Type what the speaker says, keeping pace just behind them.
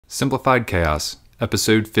Simplified Chaos,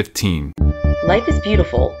 Episode 15. Life is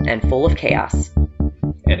beautiful and full of chaos.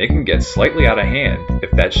 And it can get slightly out of hand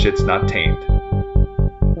if that shit's not tamed.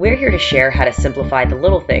 We're here to share how to simplify the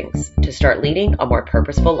little things to start leading a more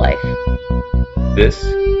purposeful life. This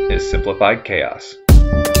is Simplified Chaos.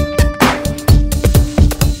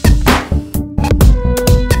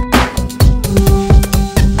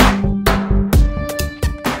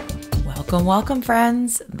 Welcome,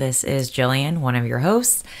 friends. This is Jillian, one of your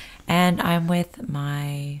hosts, and I'm with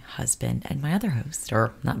my husband and my other host,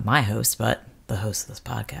 or not my host, but the host of this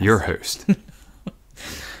podcast. Your host.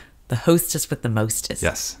 The hostess with the mostest.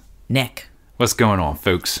 Yes. Nick. What's going on,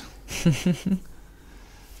 folks?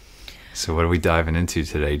 So what are we diving into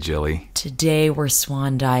today, Jilly? Today we're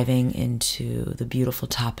swan diving into the beautiful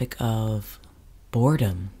topic of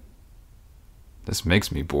boredom. This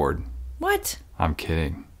makes me bored. What? I'm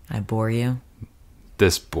kidding. I bore you?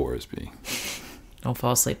 This bores me. Don't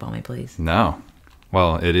fall asleep on me, please. No.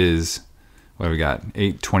 Well, it is, what do we got?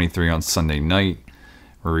 8:23 on Sunday night.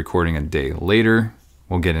 We're recording a day later.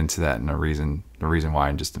 We'll get into that and the reason why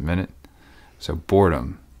in just a minute. So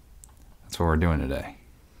boredom. That's what we're doing today.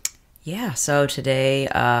 Yeah, so today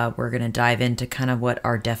we're going to dive into kind of what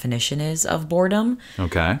our definition is of boredom.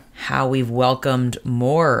 Okay. How we've welcomed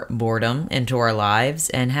more boredom into our lives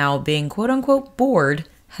and how being quote-unquote bored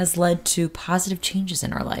has led to positive changes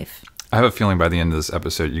in our life. I have a feeling by the end of this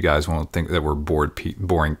episode, you guys won't think that we're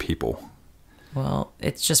boring people. Well,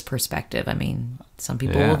 it's just perspective. I mean, some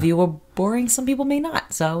people will view it boring, some people may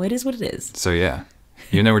not. So it is what it is. So yeah,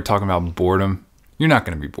 even though we're talking about boredom, you're not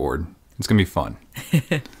going to be bored. It's going to be fun.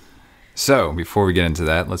 So before we get into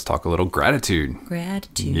that, let's talk a little gratitude.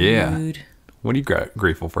 Gratitude. Yeah. What are you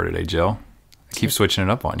grateful for today, Jill? I keep switching it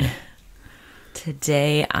up on you.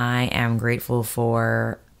 Today, I am grateful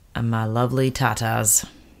for my lovely tatas.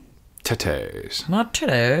 Tetes. My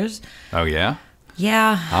tatas. Oh, yeah?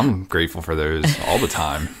 Yeah. I'm grateful for those all the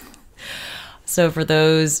time. So for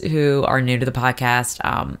those who are new to the podcast,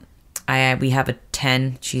 we have a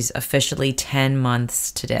 10. She's officially 10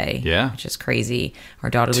 months today. Yeah. Which is crazy. Our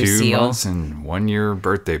daughter 2 Lucille. 2 months and 1 year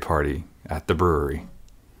birthday party at the brewery.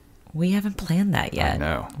 We haven't planned that yet. I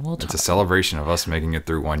know. We'll it's a celebration of us making it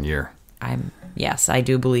through 1 year. Yes, I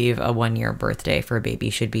do believe a 1 year birthday for a baby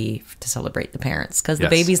should be to celebrate the parents because the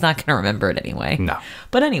baby's not going to remember it anyway. No.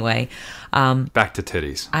 But anyway. Back to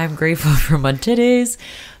titties. I'm grateful for my titties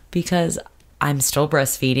because I'm still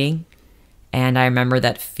breastfeeding. And I remember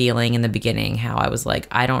that feeling in the beginning, how I was like,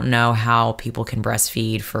 I don't know how people can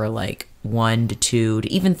breastfeed for like 1 to 2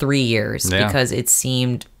 to even 3 years because it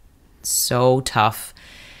seemed so tough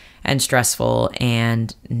and stressful.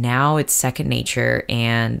 And now it's second nature.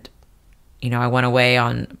 And you know, I went away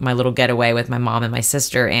on my little getaway with my mom and my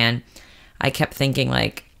sister, and I kept thinking,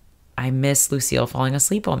 like, I miss Lucille falling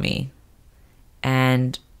asleep on me.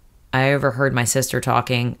 And I overheard my sister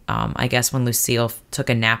talking, I guess when Lucille took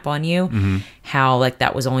a nap on you, how, like,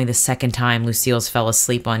 that was only the second time Lucille's fell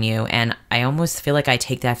asleep on you. And I almost feel like I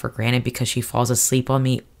take that for granted because she falls asleep on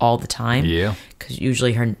me all the time. Yeah. Because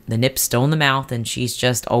usually the nip's still in the mouth, and she's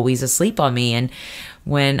just always asleep on me. And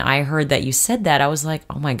when I heard that you said that, I was like,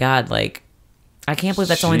 oh, my God, like, I can't believe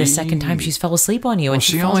that's only the second time she's fell asleep on you. Well, and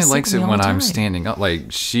she only likes it when I'm standing up.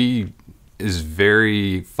 Like, she is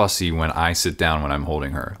very fussy when I sit down when I'm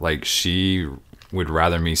holding her. Like, she would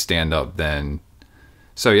rather me stand up than...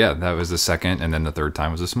 So, yeah, that was the second, and then the third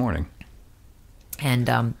time was this morning.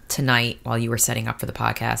 And tonight, while you were setting up for the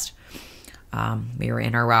podcast, we were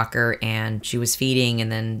in our rocker, and she was feeding,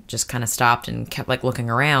 and then just kind of stopped and kept, like, looking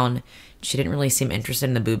around. She didn't really seem interested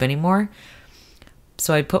in the boob anymore.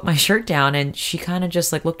 So I put my shirt down, and she kind of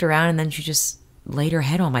just like looked around, and then she just laid her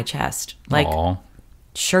head on my chest, like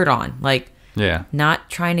shirt on, like not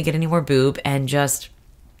trying to get any more boob, and just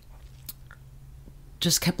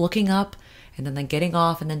kept looking up, and then getting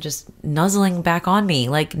off, and then just nuzzling back on me,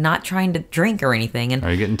 like not trying to drink or anything. And are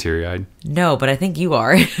you getting teary-eyed? No, but I think you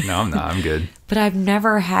are. No, I'm not. I'm good. But I've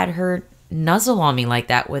never had her nuzzle on me like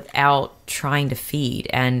that without trying to feed,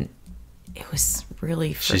 and it was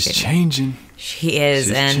really freaking... She's changing. She is.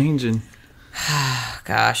 She's changing.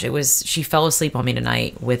 Gosh, she fell asleep on me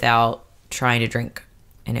tonight without trying to drink,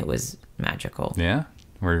 and it was magical. Yeah?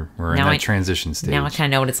 We're in that transition stage. Now I kind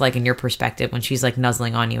of know what it's like in your perspective when she's like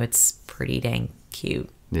nuzzling on you. It's pretty dang cute.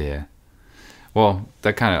 Yeah. Well,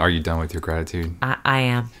 that kind of... Are you done with your gratitude? I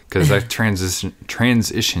am. Because that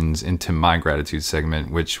transitions into my gratitude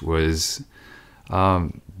segment, which was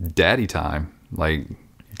daddy time. Like...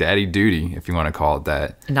 daddy duty, if you want to call it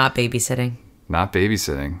that. Not babysitting. Not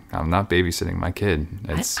babysitting. I'm not babysitting my kid.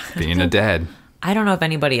 It's being a dad. I don't know if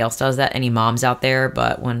anybody else does that, any moms out there,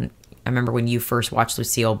 but when I remember when you first watched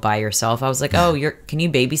Lucille by yourself, I was like, oh, can you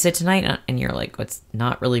babysit tonight? And you're like, it's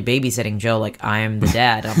not really babysitting, Joe. Like, I am the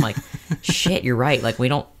dad. I'm like, shit, you're right. Like, we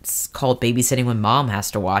don't call it babysitting when mom has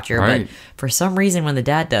to watch her. Right. But for some reason, when the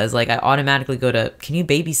dad does, like, I automatically go to, can you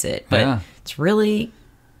babysit? But it's really,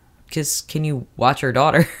 because can you watch your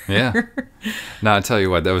daughter? Yeah. No, I tell you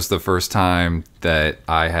what, that was the first time that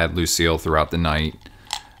I had Lucille throughout the night.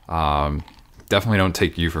 Definitely don't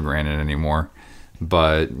take you for granted anymore.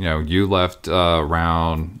 But, you left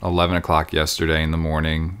around 11 o'clock yesterday in the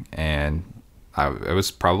morning, and it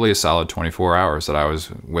was probably a solid 24 hours that I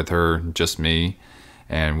was with her, just me,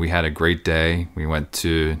 and we had a great day. We went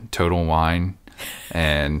to Total Wine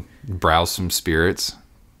and browsed some spirits.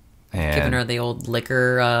 And giving her the old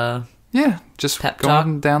liquor just pep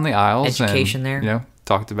going talk, down the aisles. education and, there.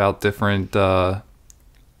 Talked about different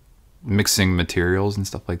mixing materials and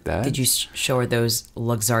stuff like that. Did you show her those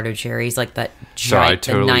Luxardo cherries, like that So I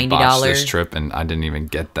totally $90? botched this trip, and I didn't even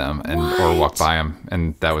get them or walk by them,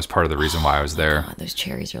 and that was part of the reason why I was there. God, those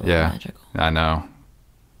cherries are like Yeah, magical. I know.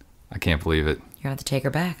 I can't believe it. You're gonna have to take her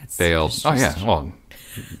back. It's Failed. just- Well,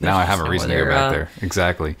 now I have a reason to go back there.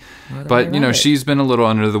 Exactly. Whether But, they love it. she's been a little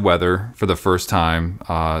under the weather for the first time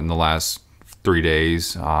in the last 3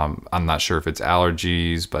 days. I'm not sure if it's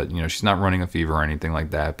allergies, but, she's not running a fever or anything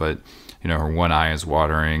like that. But, her one eye is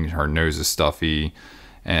watering, her nose is stuffy,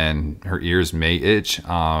 and her ears may itch.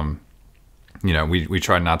 We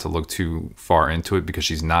try not to look too far into it because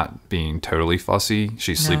she's not being totally fussy.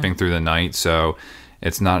 She's sleeping through the night, so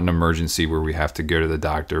it's not an emergency where we have to go to the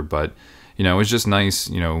doctor. But, it was just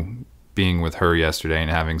nice, being with her yesterday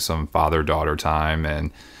and having some father-daughter time.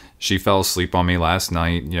 And she fell asleep on me last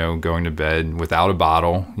night, going to bed without a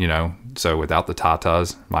bottle, so without the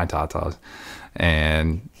tatas, my tatas.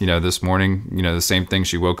 And, this morning, the same thing.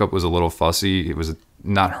 She woke up, was a little fussy. It was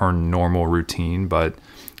not her normal routine, but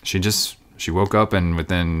she woke up, and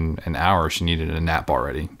within an hour, she needed a nap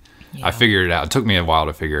already. Yeah. I figured it out. It took me a while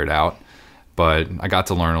to figure it out, but I got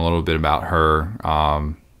to learn a little bit about her.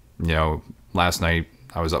 Last night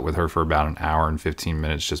I was up with her for about an hour and 15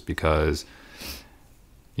 minutes just because,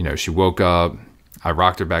 she woke up, I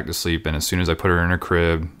rocked her back to sleep, and as soon as I put her in her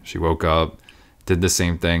crib, she woke up, did the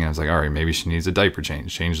same thing, and I was like, all right, maybe she needs a diaper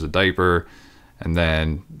change. Changed the diaper, and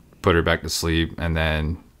then put her back to sleep, and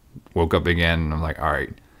then woke up again, and I'm like, all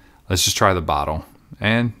right, let's just try the bottle.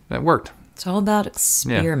 And that worked. It's all about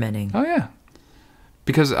experimenting. Oh, yeah.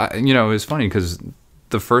 Because, it was funny because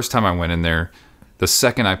the first time I went in there, the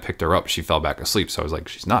second I picked her up, she fell back asleep. So I was like,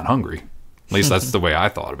 she's not hungry. At least that's the way I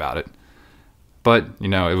thought about it. But,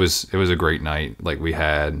 it was a great night. Like, we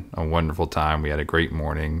had a wonderful time. We had a great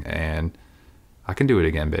morning, and I can do it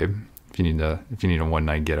again, babe. If you need a one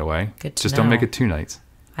night getaway, Good to just know. don't make it 2 nights.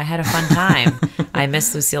 I had a fun time. I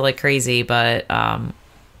miss Lucille like crazy, but I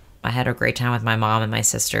had a great time with my mom and my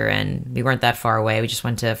sister, and we weren't that far away. We just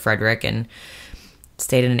went to Frederick and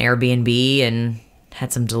stayed in an Airbnb and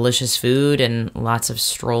had some delicious food and lots of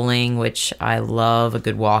strolling, which I love. A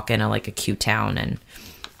good walk in a cute town, and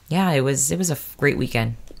yeah, it was a great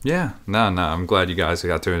weekend. Yeah, no, I'm glad you guys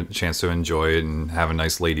got a chance to enjoy it and have a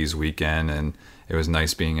nice ladies' weekend, and it was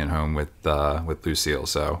nice being at home with Lucille.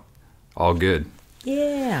 So, all good.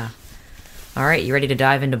 Yeah. All right, you ready to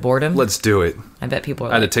dive into boredom? Let's do it. I bet people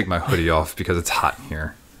are I had to like, take my hoodie off because it's hot in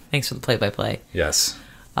here. thanks for the play-by-play. Yes.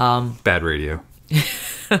 Bad radio.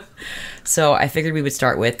 So I figured we would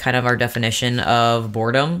start with kind of our definition of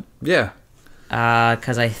boredom, Yeah.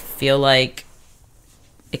 because I feel like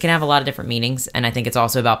it can have a lot of different meanings, and I think it's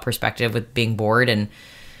also about perspective with being bored and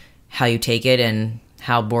how you take it and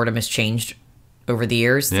how boredom has changed over the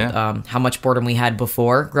years. Yeah. How much boredom we had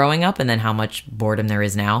before growing up, and then how much boredom there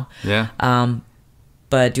is now. Yeah.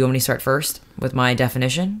 But do you want me to start first with my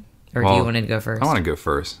definition, or do you want to go first? I want to go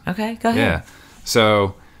first. Okay, go ahead. Yeah.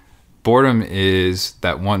 So, boredom is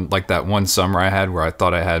that one summer I had where I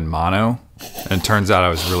thought I had mono, and it turns out I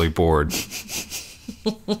was really bored.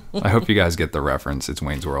 I hope you guys get the reference. It's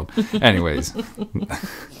Wayne's World. Anyways,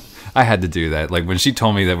 I had to do that. Like, when she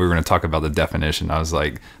told me that we were going to talk about the definition, I was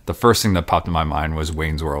like, the first thing that popped in my mind was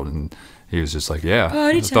Wayne's World, and he was just like, yeah,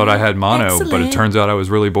 I thought I had mono, but it Excellent. turns out I was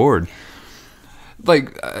really bored.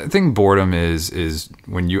 Like, I think boredom is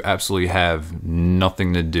when you absolutely have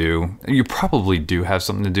nothing to do. You probably do have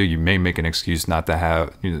something to do. You may make an excuse not to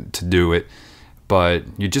have to do it, but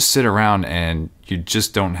you just sit around and you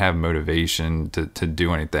just don't have motivation to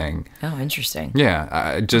do anything. Oh, interesting. Yeah,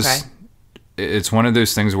 I just it's one of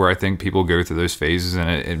those things where I think people go through those phases, and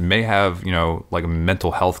it may have like a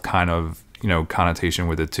mental health kind of connotation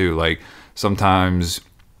with it too. Like, sometimes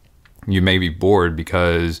you may be bored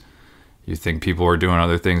because you think people are doing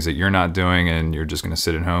other things that you're not doing, and you're just going to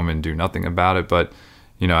sit at home and do nothing about it. But,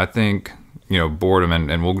 I think, boredom,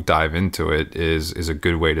 and we'll dive into it, is a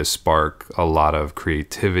good way to spark a lot of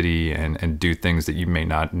creativity and do things that you may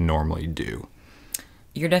not normally do.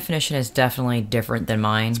 Your definition is definitely different than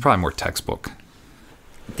mine. It's probably more textbook.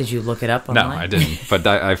 Did you look it up online? No, I didn't. But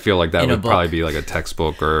I feel like that In a would book. probably be like a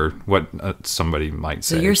textbook, or what somebody might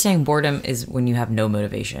say. So you're saying boredom is when you have no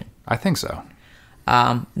motivation? I think so.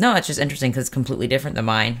 No, it's just interesting because it's completely different than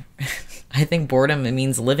mine. I think boredom, it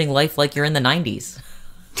means living life like you're in the 90s.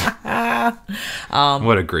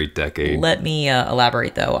 What a great decade. Let me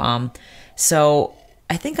elaborate, though. So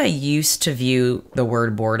I think I used to view the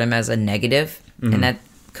word boredom as a negative, and that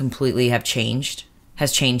completely has changed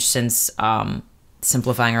since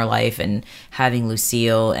simplifying our life and having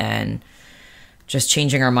Lucille and just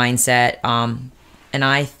changing our mindset. And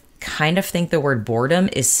I kind of think the word boredom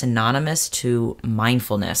is synonymous to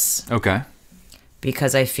mindfulness. Okay.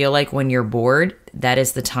 Because I feel like when you're bored, that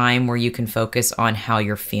is the time where you can focus on how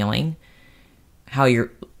you're feeling,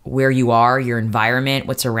 where you are, your environment,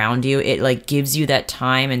 what's around you. It like gives you that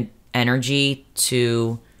time and energy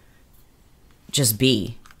to just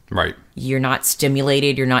be. Right. You're not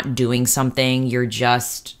stimulated, you're not doing something, you're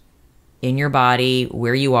just in your body,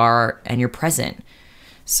 where you are, and you're present.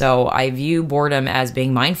 So I view boredom as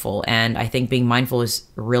being mindful, and I think being mindful is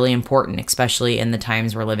really important, especially in the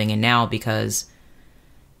times we're living in now, because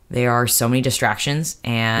there are so many distractions,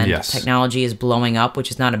 and Yes. technology is blowing up,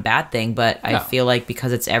 which is not a bad thing, but I feel like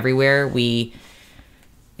because it's everywhere,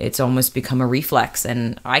 it's almost become a reflex.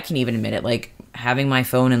 And I can even admit it, like having my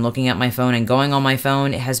phone and looking at my phone and going on my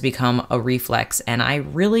phone, it has become a reflex, and I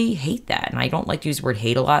really hate that. And I don't like to use the word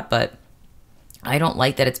hate a lot, but I don't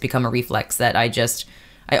like that it's become a reflex, that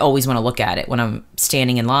I always want to look at it when I'm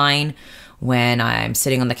standing in line, when I'm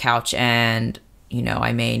sitting on the couch, and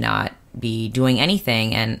I may not be doing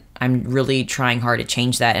anything, and I'm really trying hard to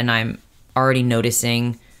change that, and I'm already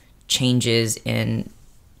noticing changes in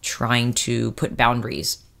trying to put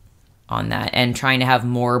boundaries on that and trying to have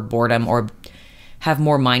more boredom or have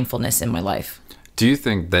more mindfulness in my life. Do you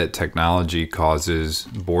think that technology causes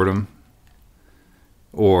boredom,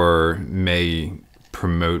 or may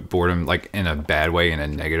promote boredom, like in a bad way, in a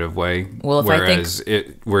negative way? Well,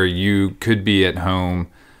 where you could be at home,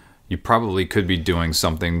 you probably could be doing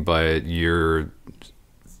something, but you're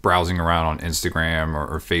browsing around on Instagram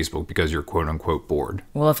or Facebook because you're quote unquote bored.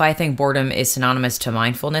 Well, if I think boredom is synonymous to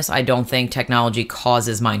mindfulness, I don't think technology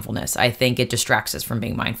causes mindfulness. I think it distracts us from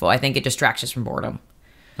being mindful. I think it distracts us from boredom.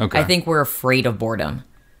 Okay. I think we're afraid of boredom.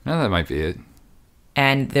 No, that might be it.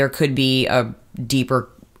 And there could be a deeper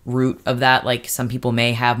root of that. Like some people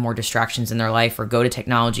may have more distractions in their life or go to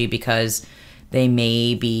technology because they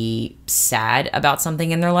may be sad about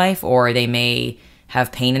something in their life, or they may have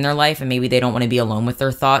pain in their life, and maybe they don't want to be alone with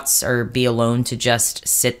their thoughts or be alone to just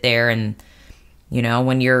sit there. And,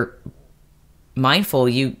 when you're mindful,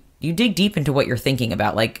 you dig deep into what you're thinking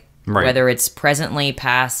about, like Right. whether it's presently,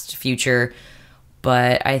 past, future.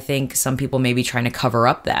 But I think some people may be trying to cover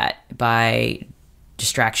up that by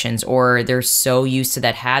distractions, or they're so used to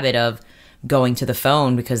that habit of going to the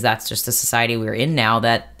phone because that's just the society we're in now,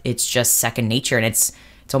 that it's just second nature, and it's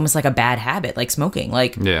almost like a bad habit, like smoking.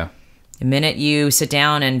 Like Yeah. the minute you sit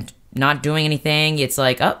down and not doing anything, it's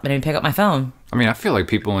like, oh, I didn't pick up my phone. I mean, I feel like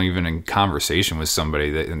people, even in conversation with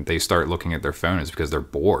somebody, and they start looking at their phone, is because they're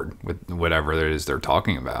bored with whatever it is they're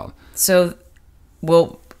talking about. So,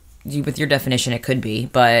 well, with your definition, it could be,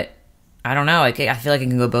 but I don't know. I feel like it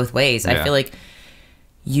can go both ways. Yeah. I feel like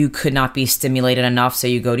you could not be stimulated enough, so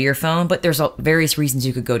you go to your phone, but there's various reasons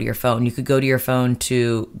you could go to your phone. You could go to your phone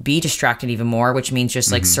to be distracted even more, which means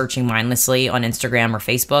just like searching mindlessly on Instagram or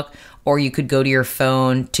Facebook, or you could go to your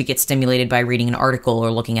phone to get stimulated by reading an article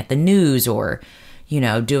or looking at the news, or,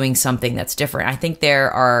 doing something that's different. I think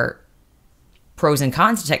there are pros and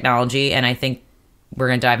cons to technology, and I think we're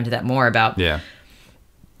going to dive into that more about,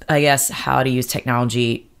 I guess, how to use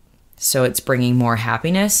technology so it's bringing more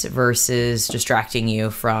happiness versus distracting you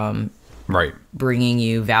from Right. bringing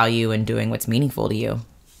you value and doing what's meaningful to you.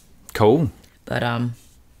 Cool. But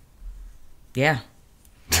yeah,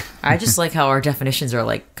 I just like how our definitions are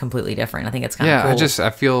like completely different. I think it's kind of cool. I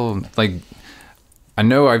feel like, I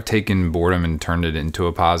know I've taken boredom and turned it into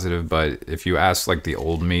a positive, but if you ask like the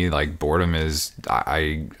old me, like boredom is,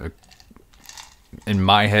 in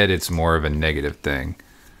my head, it's more of a negative thing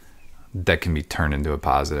that can be turned into a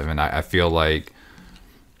positive. And I feel like,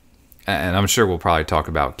 and I'm sure we'll probably talk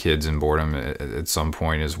about kids and boredom at some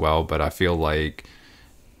point as well, but I feel like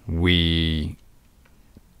we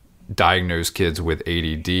diagnose kids with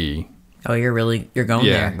ADD Oh, you're going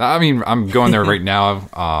Yeah, there. I mean, I'm going there right now.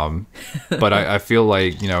 But I feel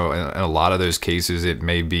like, in a lot of those cases, it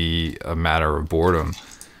may be a matter of boredom.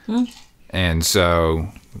 And so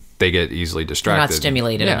they get easily distracted. They're not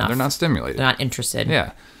stimulated enough. They're not stimulated. They're not interested.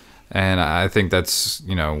 Yeah. And I think that's,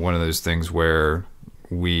 one of those things where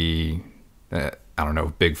I don't know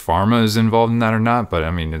if Big Pharma is involved in that or not, but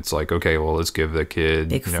I mean, it's like, okay, well, let's give the kid.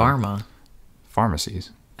 Big Pharma?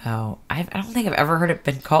 Pharmacies. Oh, I don't think I've ever heard it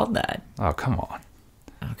been called that. Oh, come on.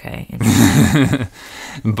 Okay.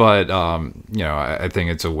 But I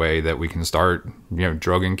think it's a way that we can start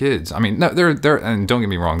drugging kids. I mean, no, there and don't get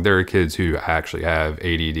me wrong, there are kids who actually have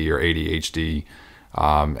ADD or ADHD,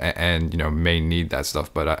 and may need that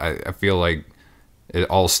stuff. But I feel like it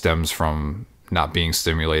all stems from not being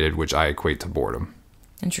stimulated, which I equate to boredom.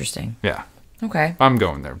 Interesting. Yeah. Okay. I'm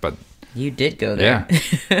going there, but you did go there.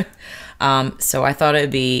 Yeah. So I thought it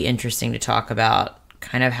would be interesting to talk about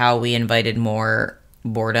kind of how we invited more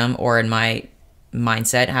boredom, or in my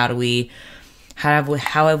mindset, how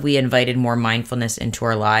have we invited more mindfulness into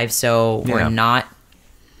our lives, so we're not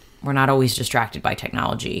always distracted by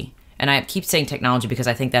technology. And I keep saying technology because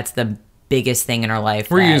I think that's the biggest thing in our life.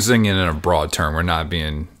 We're using it in a broad term. We're not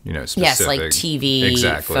being, specific. Yes, like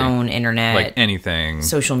TV, phone, internet, like anything,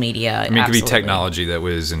 social media. I mean, it could be technology that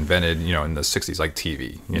was invented, in the 60s, like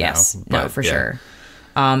TV. Yes, know? No, for sure.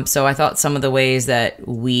 So I thought some of the ways that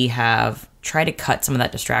we have tried to cut some of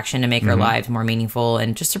that distraction to make our lives more meaningful,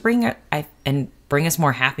 and just to bring us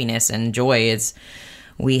more happiness and joy, is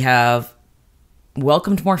we have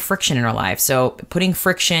welcomed more friction in our lives. So putting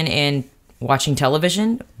friction in watching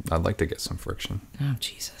television. I'd like to get some friction. Oh,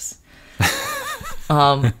 Jesus.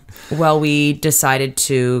 Well, we decided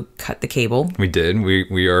to cut the cable. We did.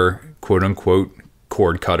 We are quote unquote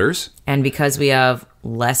cord cutters. And because we have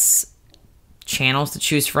less channels to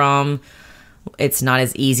choose from, it's not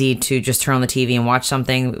as easy to just turn on the TV and watch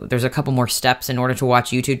something. There's a couple more steps in order to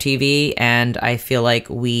watch YouTube TV. And I feel like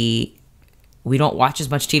we don't watch as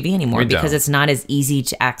much TV anymore because it's not as easy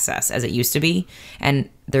to access as it used to be. And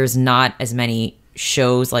there's not as many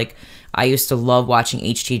shows. Like, I used to love watching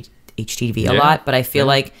HGTV a lot, but I feel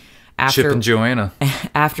like Chip and Joanna,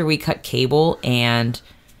 after we cut cable, and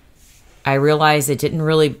I realized it didn't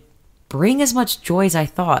really bring as much joy as I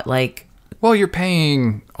thought. Like, well, you're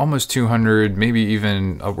paying almost $200, maybe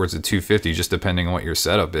even upwards of $250, just depending on what your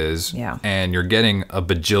setup is. Yeah. And you're getting a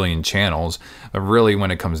bajillion channels. But really, when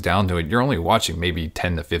it comes down to it, you're only watching maybe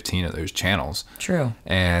 10 to 15 of those channels. True.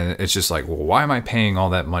 And it's just like, well, why am I paying all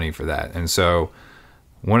that money for that? And so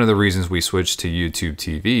one of the reasons we switched to YouTube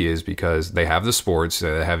TV is because they have the sports,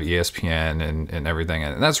 they have ESPN and everything.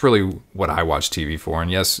 And that's really what I watch TV for. And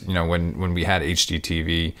yes, when we had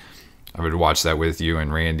HGTV, I would watch that with you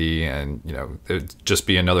and Randy, and it'd just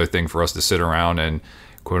be another thing for us to sit around and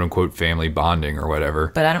quote unquote family bonding or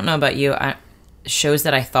whatever. But I don't know about you. Shows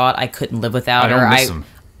that I thought I couldn't live without, I don't miss them.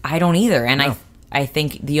 I don't either. And No. I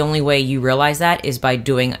think the only way you realize that is by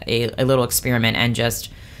doing a little experiment and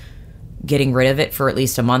just getting rid of it for at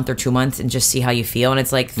least a month or 2 months and just see how you feel. And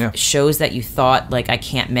it's like shows that you thought like I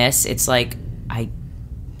can't miss. It's like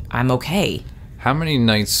I'm okay. How many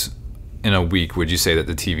nights in a week would you say that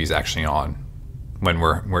the TV's actually on when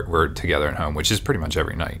we're together at home, which is pretty much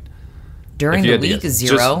every night? During the week,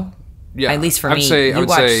 zero. Yeah, at least for I me. I would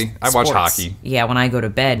say I watch hockey. Yeah, when I go to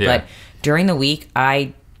bed. Yeah. But during the week,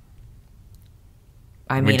 I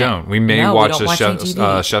mean, we don't. We may watch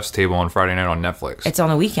the Chef's Table on Friday night on Netflix. It's on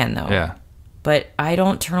the weekend though. Yeah. But I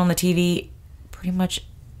don't turn on the TV pretty much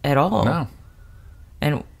at all. No.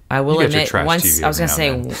 And I will admit, once TV I was gonna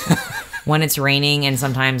say, when it's raining, and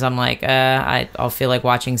sometimes I'm like, I'll feel like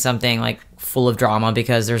watching something like full of drama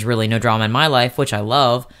because there's really no drama in my life, which I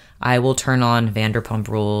love. I will turn on Vanderpump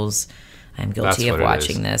Rules. I'm guilty of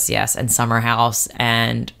watching this, yes, and Summer House,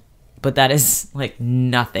 but that is like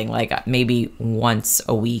nothing. Like maybe once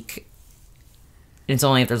a week. It's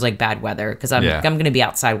only if there's like bad weather because I'm going to be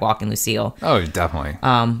outside walking Lucille. Oh, definitely.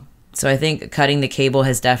 So I think cutting the cable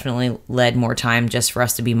has definitely led more time just for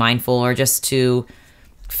us to be mindful, or just to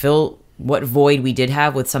fill what void we did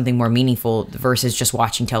have with something more meaningful versus just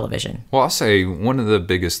watching television. Well, I'll say one of the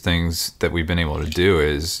biggest things that we've been able to do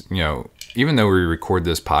is, even though we record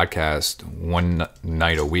this podcast one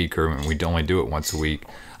night a week, or we only do it once a week,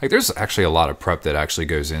 like there's actually a lot of prep that actually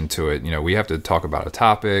goes into it. We have to talk about a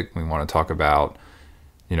topic. We want to talk about,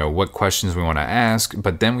 what questions we want to ask,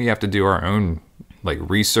 but then we have to do our own like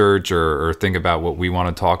research or think about what we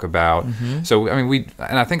want to talk about. Mm-hmm. So, I mean,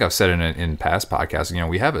 and I think I've said it in past podcasts,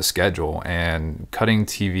 we have a schedule, and cutting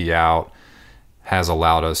TV out has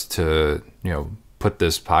allowed us to, put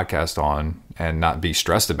this podcast on, and not be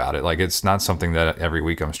stressed about it. Like, it's not something that every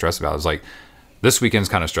week I'm stressed about. It's like, this weekend's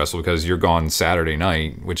kind of stressful because you're gone Saturday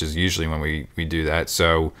night, which is usually when we do that.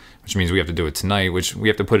 So, which means we have to do it tonight, which we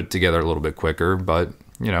have to put it together a little bit quicker, but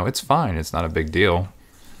it's fine. It's not a big deal.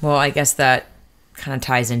 Well, I guess that kind of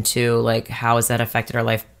ties into like, how has that affected our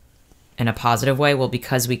life in a positive way? Well,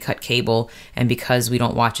 because we cut cable and because we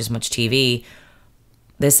don't watch as much TV,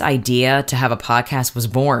 this idea to have a podcast was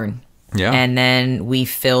born. Yeah. And then we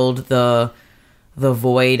filled the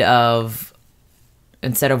void of,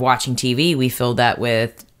 instead of watching TV, we filled that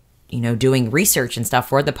with, doing research and stuff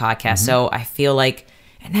for the podcast. So I feel like,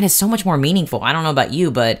 and that is so much more meaningful. I don't know about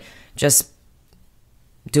you, but just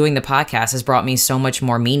doing the podcast has brought me so much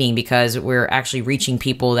more meaning because we're actually reaching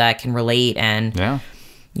people that can relate and,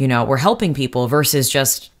 we're helping people versus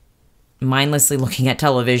just mindlessly looking at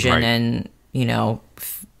television Right. and,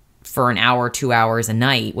 for an hour, 2 hours a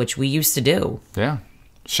night, which we used to do. Yeah.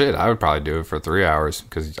 Shit, I would probably do it for 3 hours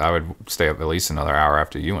because I would stay up at least another hour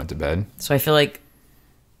after you went to bed. So I feel like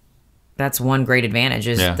that's one great advantage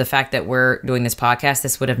is the fact that we're doing this podcast.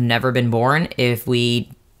 This would have never been born if we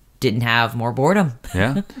didn't have more boredom.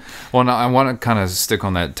 Yeah. Well, now I want to kind of stick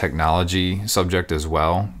on that technology subject as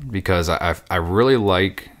well because I really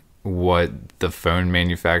like what the phone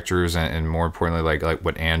manufacturers and more importantly like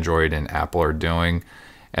what Android and Apple are doing,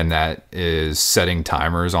 and that is setting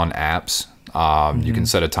timers on apps. You can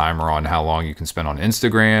set a timer on how long you can spend on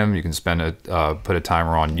Instagram. You can put a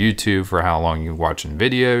timer on YouTube for how long you're watching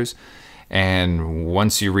videos. And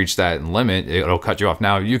once you reach that limit, it'll cut you off.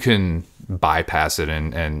 Now you can bypass it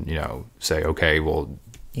and say, okay, well,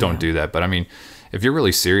 don't do that. But I mean, if you're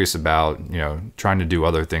really serious about, trying to do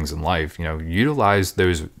other things in life, utilize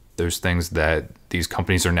those things that these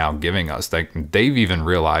companies are now giving us. Like, they've even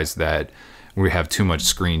realized that we have too much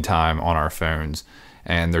screen time on our phones.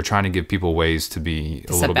 And they're trying to give people ways to be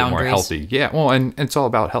a little bit more healthy. Yeah, well, and it's all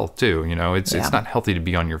about health too. It's not healthy to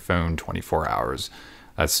be on your phone 24 hours.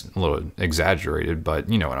 That's a little exaggerated, but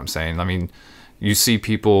you know what I'm saying. I mean, you see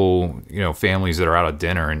people, families that are out at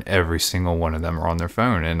dinner, and every single one of them are on their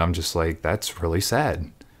phone, and I'm just like, that's really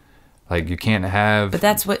sad. Like, you can't have but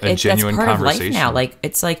that's what a genuine that's part conversation. of life now. Like,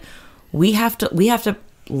 it's like we have to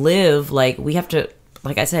live like we have to.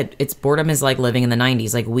 Like I said, boredom is like living in the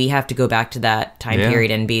 90s. Like, we have to go back to that time period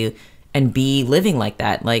and be living like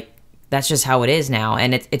that. Like, that's just how it is now.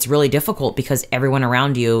 And it's really difficult because everyone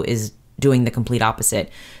around you is doing the complete opposite.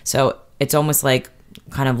 So it's almost like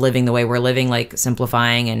kind of living the way we're living, like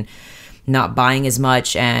simplifying and not buying as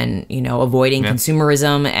much and, avoiding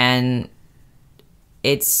consumerism. And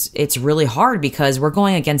it's really hard because we're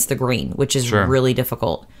going against the grain, which is really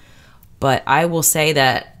difficult. But I will say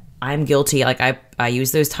that I'm guilty. Like, I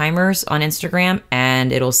use those timers on Instagram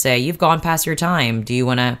and it'll say, you've gone past your time. Do you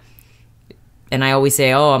want to? And I always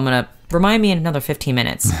say, I'm going to remind me in another 15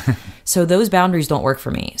 minutes. So those boundaries don't work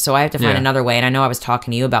for me. So I have to find another way. And I know I was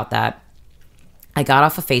talking to you about that. I got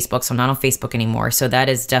off of Facebook, so I'm not on Facebook anymore. So that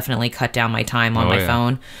has definitely cut down my time on my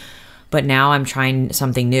phone. But now I'm trying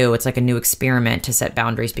something new. It's like a new experiment to set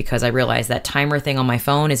boundaries because I realize that timer thing on my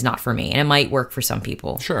phone is not for me. And it might work for some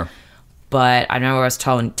people. Sure. But I know I was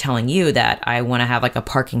telling you that I want to have like a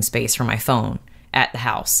parking space for my phone at the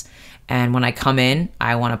house. And when I come in,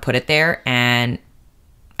 I want to put it there, and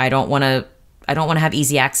I don't want to have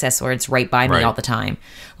easy access or it's right by me all the time.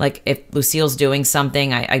 Like, if Lucille's doing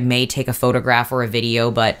something, I may take a photograph or a video,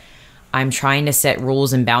 but I'm trying to set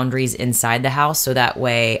rules and boundaries inside the house so that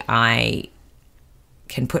way I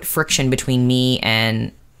can put friction between me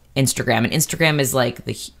and Instagram. And Instagram is like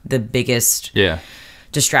the biggest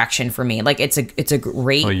distraction for me. Like, it's a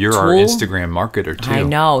great you're tool. Our Instagram marketer too. I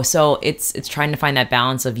know. So it's trying to find that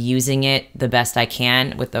balance of using it the best I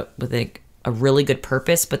can with a really good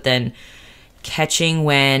purpose, but then catching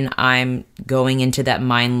when I'm going into that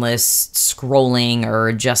mindless scrolling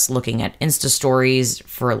or just looking at Insta stories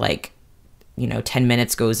for 10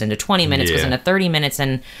 minutes goes into 20 minutes, goes into 30 minutes.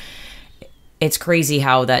 And it's crazy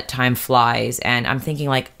how that time flies. And I'm thinking,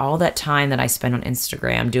 like, all that time that I spend on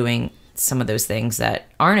Instagram doing some of those things that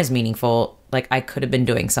aren't as meaningful, like, I could have been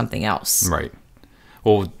doing something else. Right.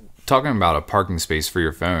 Well, talking about a parking space for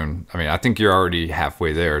your phone, I mean, I think you're already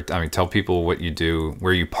halfway there. I mean, tell people what you do,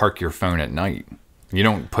 where you park your phone at night. You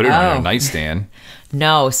don't put it on a nightstand.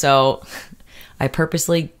 No. So I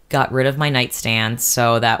purposely got rid of my nightstand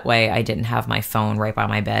so that way I didn't have my phone right by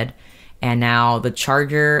my bed. And now the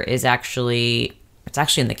charger is actually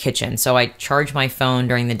in the kitchen. So I charge my phone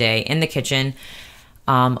during the day in the kitchen.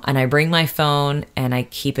 And I bring my phone and I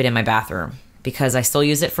keep it in my bathroom because I still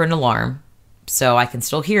use it for an alarm. So I can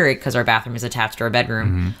still hear it because our bathroom is attached to our bedroom.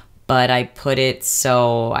 Mm-hmm. But I put it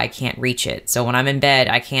so I can't reach it. So when I'm in bed,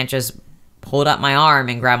 I can't just hold up my arm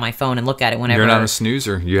and grab my phone and look at it whenever. You're not a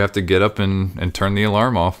snoozer. You have to get up and turn the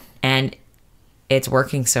alarm off. And it's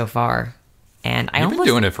working so far. And You've been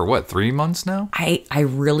doing it for what, 3 months now? I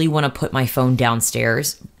really want to put my phone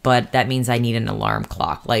downstairs, but that means I need an alarm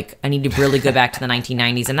clock. Like, I need to really go back to the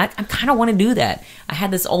 1990s, and I kind of want to do that. I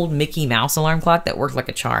had this old Mickey Mouse alarm clock that worked like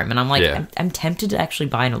a charm, and I'm like, I'm tempted to actually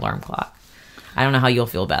buy an alarm clock. I don't know how you'll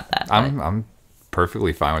feel about that. I'm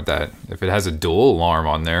perfectly fine with that. If it has a dual alarm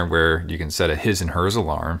on there where you can set a his and hers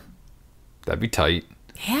alarm, that'd be tight.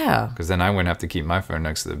 Yeah. Because then I wouldn't have to keep my phone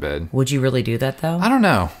next to the bed. Would you really do that, though? I don't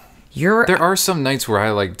know. There are some nights where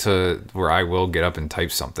I will get up and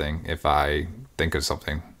type something if I think of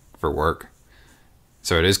something for work.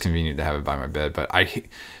 So it is convenient to have it by my bed. But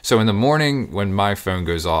so in the morning when my phone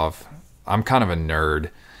goes off, I'm kind of a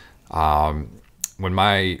nerd. When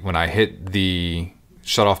I hit the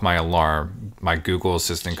shut off my alarm, my Google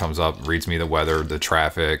Assistant comes up, reads me the weather, the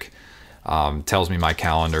traffic, tells me my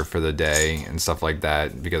calendar for the day and stuff like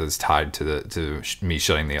that, because it's tied to me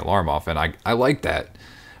shutting the alarm off, and I like that.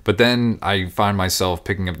 But then I find myself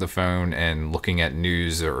picking up the phone and looking at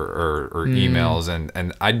news or emails,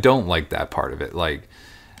 and I don't like that part of it. Like,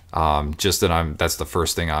 just that's the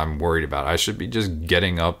first thing I'm worried about. I should be just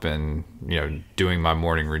getting up and, doing my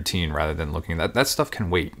morning routine rather than looking at that stuff can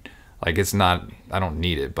wait. Like, it's not, I don't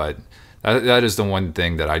need it, but that is the one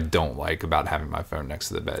thing that I don't like about having my phone next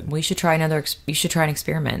to the bed. You should try an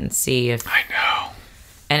experiment and see if... I know.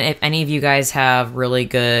 And if any of you guys have really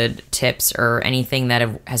good tips or anything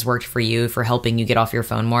that has worked for you for helping you get off your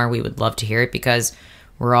phone more, we would love to hear it, because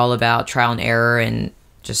we're all about trial and error and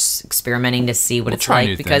just experimenting to see what it's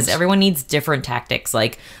like, because everyone needs different tactics.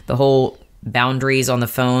 Like the whole boundaries on the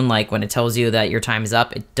phone, like when it tells you that your time is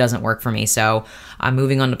up, it doesn't work for me. So I'm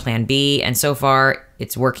moving on to plan B, and so far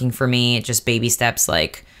it's working for me. It's just baby steps.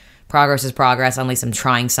 Like, progress is progress. At least I'm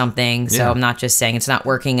trying something. So I'm not just saying it's not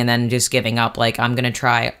working and then just giving up. Like, I'm going to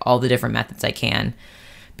try all the different methods I can,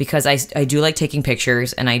 because I do like taking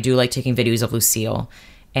pictures, and I do like taking videos of Lucille,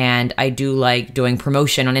 and I do like doing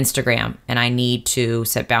promotion on Instagram, and I need to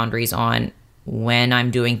set boundaries on when I'm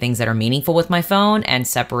doing things that are meaningful with my phone and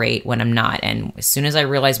separate when I'm not. And as soon as I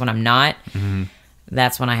realize when I'm not,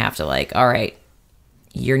 that's when I have to, like, all right,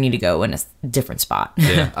 you need to go in a different spot.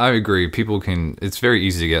 Yeah, I agree. It's very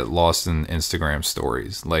easy to get lost in Instagram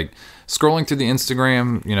stories. Like, scrolling through the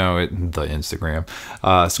Instagram,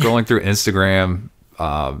 scrolling through Instagram,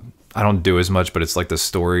 I don't do as much, but it's like the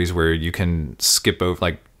stories where you can skip over,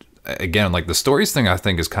 like, again, like the stories thing I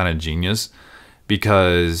think is kind of genius,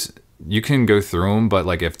 because you can go through them, but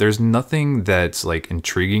like if there's nothing that's like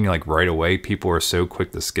intriguing, like right away, people are so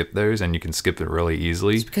quick to skip those, and you can skip it really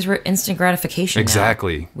easily. It's because we're instant gratification.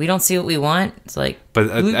 Exactly. Now. We don't see what we want. It's like, but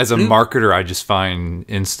as a marketer, I just find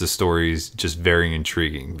Insta stories just very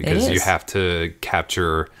intriguing, because you have to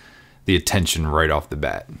capture the attention right off the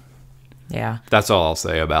bat. Yeah. That's all I'll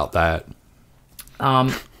say about that.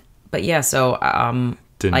 But yeah, so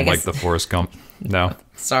didn't like the Forrest Gump. No.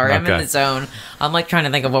 Sorry, I'm in the zone. I'm like trying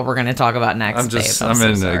to think of what we're going to talk about next. I'm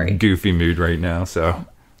in a goofy mood right now, so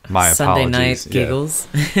my Sunday apologies. Night giggles.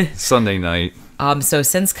 Yeah. Sunday night. So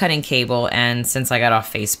since cutting cable, and since I got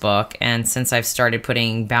off Facebook, and since I've started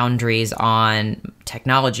putting boundaries on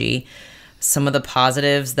technology, some of the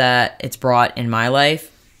positives that it's brought in my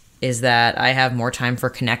life is that I have more time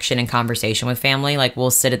for connection and conversation with family. Like,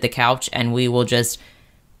 we'll sit at the couch and we'll just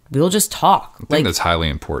talk. I think that's highly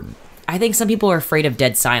important. I think some people are afraid of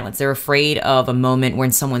dead silence. They're afraid of a moment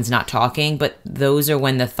when someone's not talking, but those are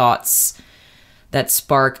when the thoughts that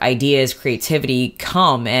spark ideas, creativity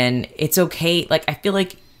come, and it's okay. Like, I feel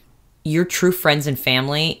like your true friends and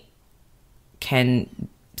family can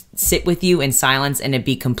sit with you in silence and it'd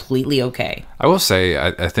be completely okay. I will say,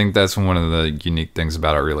 I think that's one of the unique things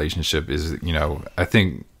about our relationship is, I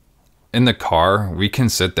think in the car, we can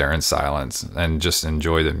sit there in silence and just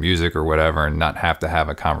enjoy the music or whatever and not have to have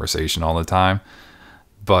a conversation all the time.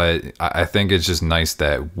 But I think it's just nice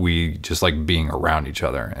that we just like being around each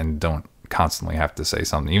other and don't constantly have to say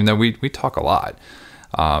something, even though we talk a lot.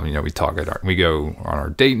 We go on our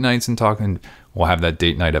date nights and talk, and we'll have that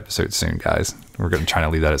date night episode soon, guys. We're going to try to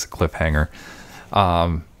leave that as a cliffhanger.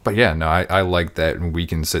 But yeah, no, I like that we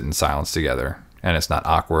can sit in silence together and it's not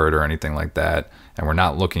awkward or anything like that. And we're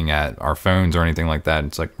not looking at our phones or anything like that.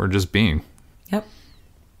 It's like, we're just being. Yep.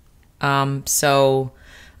 So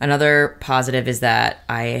another positive is that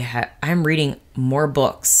I'm reading more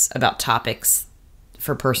books about topics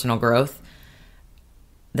for personal growth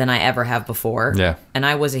than I ever have before. Yeah. And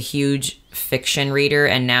I was a huge fiction reader,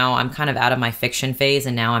 and now I'm kind of out of my fiction phase,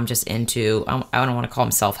 and now I'm just into, I don't want to call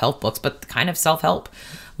them self-help books, but kind of self-help.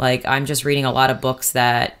 Like, I'm just reading a lot of books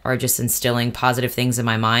that are just instilling positive things in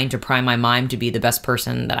my mind to prime my mind to be the best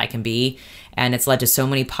person that I can be. And it's led to so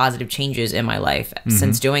many positive changes in my life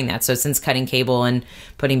since doing that. So since cutting cable and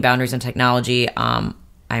putting boundaries on technology, I'm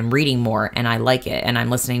reading more and I like it. And I'm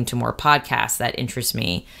listening to more podcasts that interest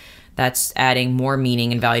me. That's adding more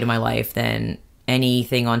meaning and value to my life than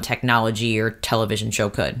anything on technology or television show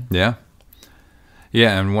could. Yeah.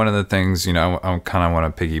 Yeah. And one of the things, you know, I kind of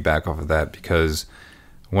want to piggyback off of that, because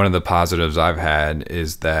one of the positives I've had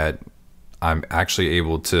is that I'm actually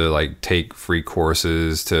able to like take free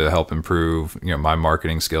courses to help improve, you know, my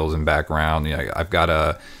marketing skills and background. You know, I've got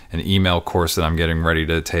an email course that I'm getting ready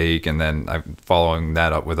to take, and then I'm following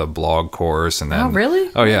that up with a blog course. And then, oh really?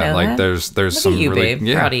 Oh yeah, like there's Look some at you, really, babe.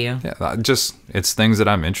 yeah, Proud of you. Yeah, just it's things that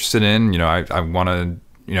I'm interested in. You know, I want to,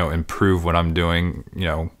 you know, improve what I'm doing, you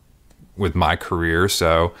know, with my career.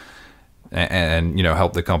 So, and you know,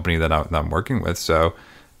 help the company that I'm working with. So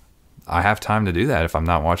I have time to do that if I'm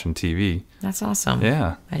not watching TV. That's awesome.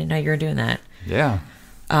 Yeah. I didn't know you were doing that. Yeah.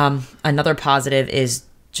 Another positive is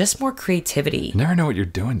just more creativity. You never know what you're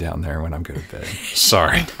doing down there when I'm going to bed.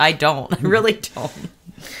 Sorry. I don't. I really don't.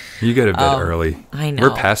 You go to bed early. I know.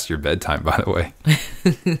 We're past your bedtime, by the way.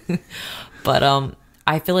 But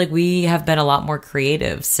I feel like we have been a lot more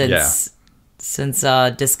creative since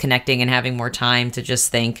disconnecting and having more time to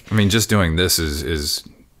just think. I mean, just doing this is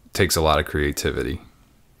takes a lot of creativity.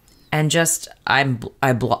 And just I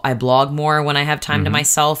blog more when I have time to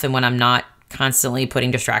myself and when I'm not constantly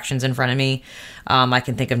putting distractions in front of me. I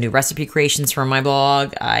can think of new recipe creations from my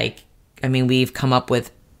blog. I mean, we've come up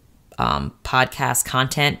with podcast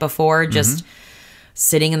content before, just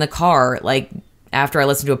sitting in the car, like after I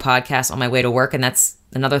listen to a podcast on my way to work. And that's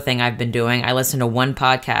another thing I've been doing. I listen to one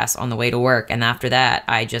podcast on the way to work, and after that,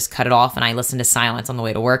 I just cut it off and I listen to silence on the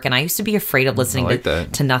way to work. And I used to be afraid of listening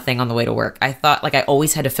to nothing on the way to work. I thought like I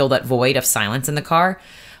always had to fill that void of silence in the car.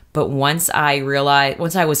 But once I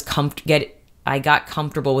got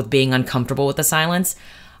comfortable with being uncomfortable with the silence,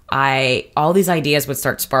 all these ideas would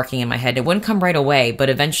start sparking in my head. It wouldn't come right away, but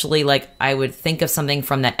eventually, like, I would think of something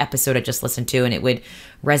from that episode I just listened to, and it would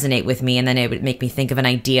resonate with me, and then it would make me think of an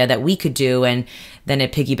idea that we could do, and then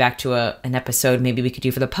it piggyback to an episode maybe we could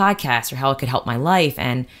do for the podcast, or how it could help my life.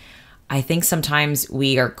 And I think sometimes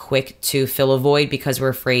we are quick to fill a void because we're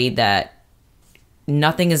afraid that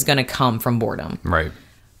nothing is going to come from boredom. Right.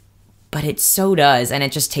 But it so does, and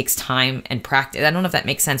it just takes time and practice. I don't know if that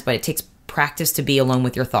makes sense, but it takes practice to be alone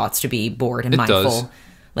with your thoughts, to be bored and mindful. Does.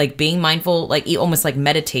 Like being mindful, like almost like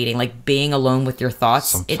meditating, like being alone with your thoughts.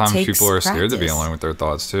 Sometimes people are scared to be alone with their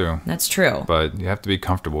thoughts too. That's true. But you have to be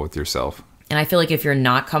comfortable with yourself. And I feel like if you're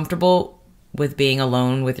not comfortable with being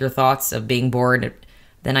alone with your thoughts, of being bored,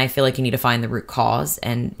 then I feel like you need to find the root cause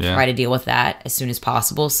and try to deal with that as soon as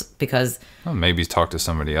possible, because maybe talk to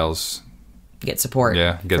somebody else. Get support.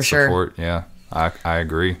 Yeah, get support. Sure. Yeah, I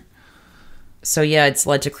agree. So yeah, it's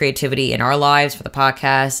led to creativity in our lives, for the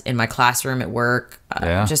podcast, in my classroom, at work.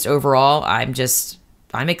 Just overall,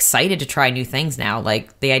 I'm excited to try new things now.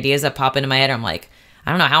 Like the ideas that pop into my head, I'm like,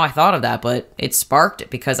 I don't know how I thought of that, but it sparked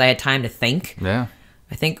because I had time to think. Yeah.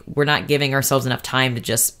 I think we're not giving ourselves enough time to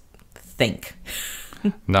just think.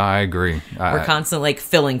 No, I agree. We're constantly like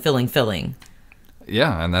filling.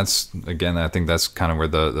 Yeah, and that's, again, I think that's kind of where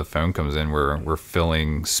the phone comes in. We're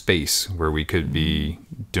filling space where we could be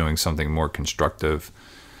doing something more constructive.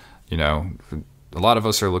 You know, a lot of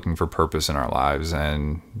us are looking for purpose in our lives,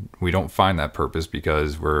 and we don't find that purpose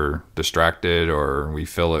because we're distracted, or we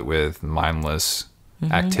fill it with mindless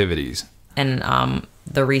activities. And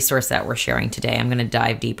the resource that we're sharing today, I'm going to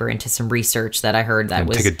dive deeper into some research that I heard that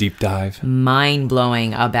was take a deep dive,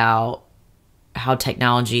 mind-blowing, about how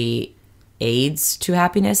technology aids to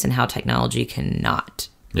happiness and how technology cannot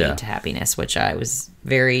aid to happiness, which I was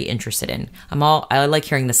very interested in. I like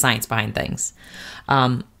hearing the science behind things.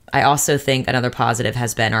 I also think another positive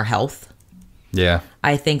has been our health. Yeah.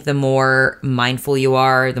 I think the more mindful you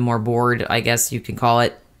are, the more bored, I guess you can call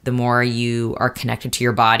it, the more you are connected to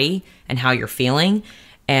your body and how you're feeling,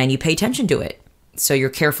 and you pay attention to it. So you're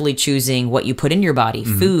carefully choosing what you put in your body,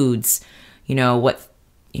 foods, who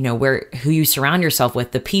you surround yourself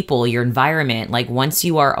with, the people, your environment. Like once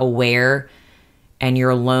you are aware and you're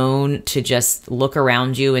alone to just look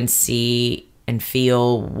around you and see and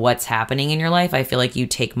feel what's happening in your life, I feel like you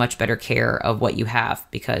take much better care of what you have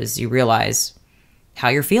because you realize how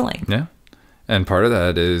you're feeling. Yeah. And part of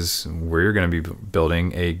that is we're going to be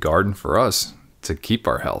building a garden for us to keep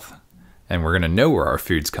our health. And we're going to know where our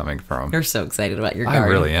food's coming from. You're so excited about your garden. I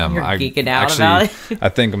really am. You're geeking out about it. I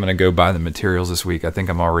think I'm going to go buy the materials this week. I think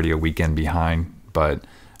I'm already a weekend behind, but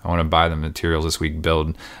I want to buy the materials this week,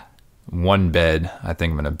 build one bed I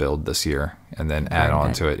think I'm going to build this year and then add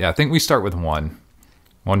on to it. Yeah, I think we start with one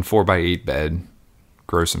 4x8 bed,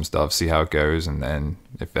 grow some stuff, see how it goes. And then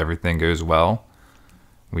if everything goes well,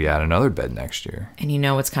 we add another bed next year. And you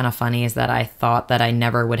know what's kind of funny is that I thought that I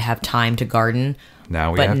never would have time to garden.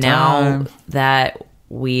 Now we but have now time. that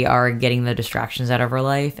we are getting the distractions out of our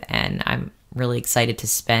life, and I'm really excited to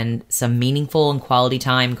spend some meaningful and quality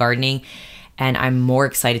time gardening. And I'm more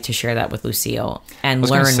excited to share that with Lucille and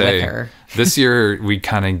learn with her. This year, we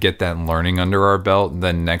kind of get that learning under our belt.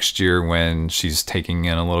 Then next year, when she's taking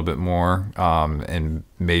in a little bit more and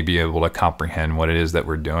may be able to comprehend what it is that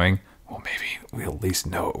we're doing, well, maybe we at least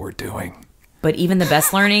know what we're doing. But even the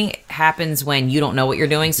best learning happens when you don't know what you're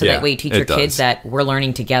doing. So that way you teach your kids that we're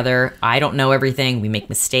learning together. I don't know everything. We make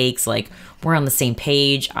mistakes. Like, we're on the same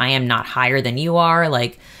page. I am not higher than you are.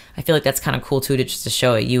 Like, I feel like that's kind of cool too, to just to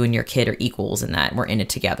show it you and your kid are equals and that we're in it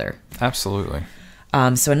together. Absolutely.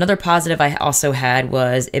 So another positive I also had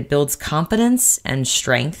was it builds confidence and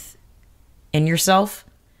strength in yourself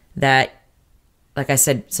that, like I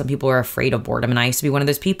said, some people are afraid of boredom, and I used to be one of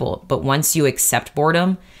those people. But once you accept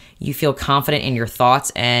boredom, you feel confident in your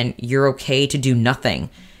thoughts and you're okay to do nothing.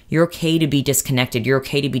 You're okay to be disconnected. You're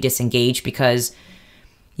okay to be disengaged because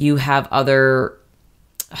you have other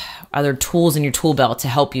tools in your tool belt to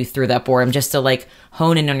help you through that boredom, just to like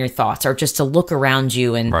hone in on your thoughts or just to look around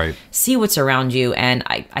you and see what's around you. And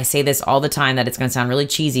I say this all the time that it's going to sound really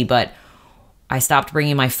cheesy, but I stopped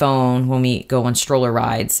bringing my phone when we go on stroller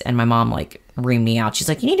rides, and my mom like reamed me out. She's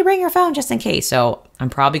like, you need to bring your phone just in case. So I'm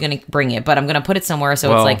probably going to bring it, but I'm going to put it somewhere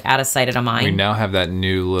so it's like out of sight, out of mind. We now have that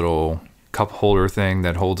new little cup holder thing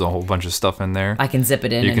that holds a whole bunch of stuff in there. I can zip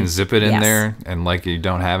it in. You can zip it in there, and like you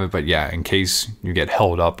don't have it, but yeah, in case you get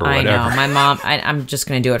held up or whatever. I know. My mom, I'm just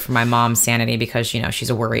going to do it for my mom's sanity because, she's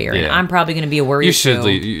a worrier, and I'm probably going to be a worrier You should too.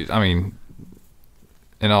 leave. I mean,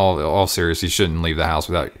 in all seriousness, you shouldn't leave the house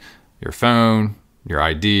without your phone, your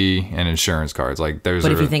ID, and insurance cards. Like those.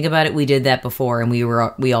 But if you think about it, we did that before, and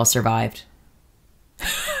we all survived.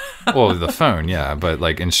 Well, the phone, yeah, but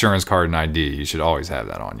like insurance card and ID, you should always have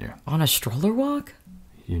that on you. On a stroller walk?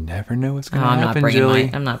 You never know what's going to happen,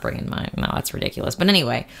 Julie. I'm not bringing mine. No, that's ridiculous. But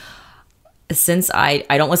anyway, since I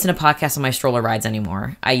don't listen to podcasts on my stroller rides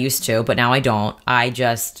anymore. I used to, but now I don't.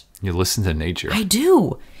 You listen to nature. I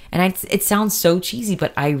do. And it sounds so cheesy,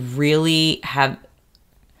 but I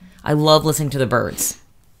love listening to the birds.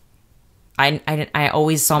 I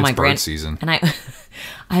always saw my bird season. And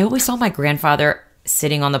I always saw my grandfather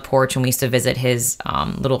sitting on the porch when we used to visit his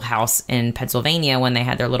little house in Pennsylvania when they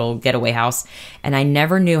had their little getaway house. And I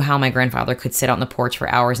never knew how my grandfather could sit on the porch for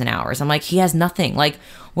hours and hours. I'm like, he has nothing. Like,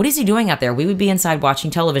 what is he doing out there? We would be inside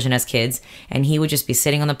watching television as kids, and he would just be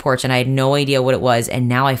sitting on the porch, and I had no idea what it was. And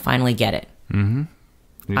now I finally get it. Mm-hmm.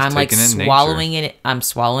 I'm like swallowing it. I'm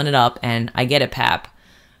swallowing it up, and I get it, Pap.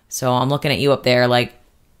 So I'm looking at you up there like,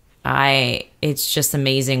 it's just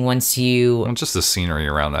amazing once you... Well, just the scenery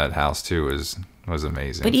around that house, too, was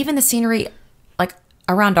amazing. But even the scenery, like,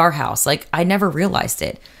 around our house, like, I never realized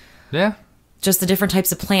it. Yeah. Just the different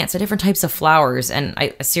types of plants, the different types of flowers. And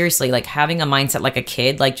I seriously, like, having a mindset like a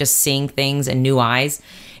kid, like, just seeing things in new eyes,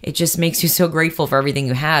 it just makes you so grateful for everything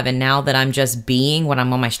you have. And now that I'm just being when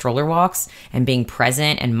I'm on my stroller walks and being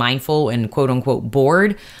present and mindful and quote-unquote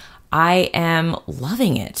bored, I am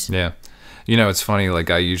loving it. Yeah. It's funny, like,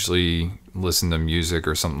 I usually listen to music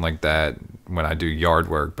or something like that when I do yard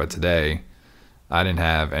work, but today I didn't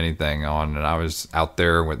have anything on, and I was out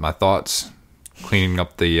there with my thoughts, cleaning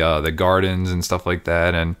up the gardens and stuff like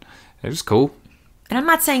that, and it was cool. And I'm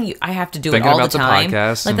not saying I have to do it all the time.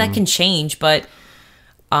 Like, that can change, but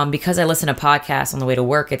because I listen to podcasts on the way to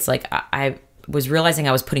work, it's like I was realizing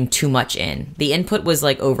I was putting too much in. The input was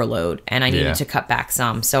like overload, and I needed to cut back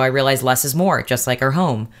some. So I realized less is more, just like our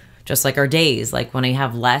home, just like our days. Like, when I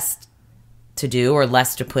have less to do or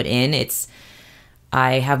less to put in,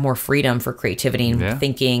 I have more freedom for creativity and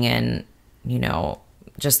thinking, and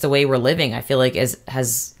just the way we're living, I feel like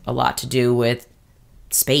has a lot to do with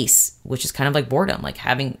space, which is kind of like boredom, like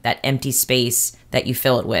having that empty space that you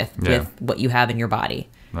fill it with what you have in your body,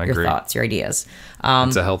 your thoughts, your ideas.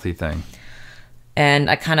 It's a healthy thing. And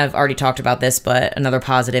I kind of already talked about this, but another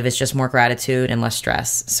positive is just more gratitude and less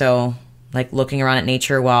stress. So, like, looking around at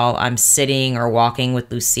nature while I'm sitting or walking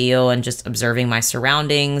with Lucille and just observing my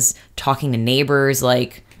surroundings, talking to neighbors,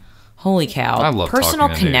 like, holy cow. I love personal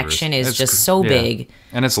talking to connection neighbors. is just so big.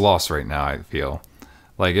 And it's lost right now, I feel.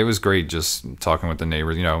 Like, it was great just talking with the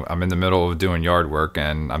neighbors. I'm in the middle of doing yard work,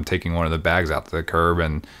 and I'm taking one of the bags out to the curb,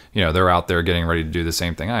 and, they're out there getting ready to do the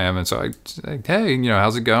same thing I am. And so I say, hey,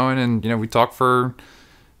 how's it going? And, we talk for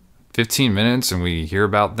 15 minutes, and we hear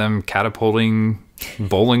about them catapulting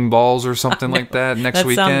bowling balls or something like that next That sounds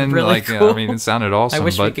weekend. really Like, cool. I mean, it sounded awesome. I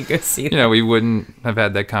wish but, we could go see that. you know, we wouldn't have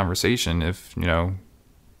had that conversation if, you know,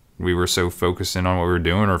 we were so focused in on what we were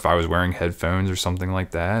doing, or if I was wearing headphones or something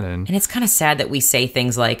like that. And it's kind of sad that we say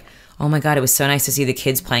things like, oh my God, it was so nice to see the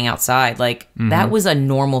kids playing outside. Like, that was a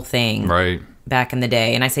normal thing right. back in the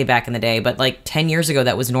day. And I say back in the day, but like 10 years ago,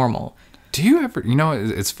 that was normal. Do you ever, you know,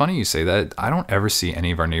 it's funny you say that. I don't ever see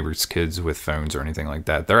any of our neighbors' kids with phones or anything like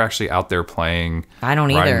that. They're actually out there playing. I don't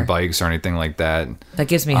riding either. bikes or anything like that. That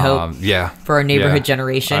gives me hope. Yeah. For our neighborhood Yeah,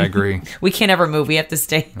 generation. I agree. We can't ever move. We have to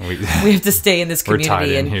stay. We have to stay in this We're tied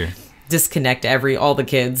community in and here. disconnect all the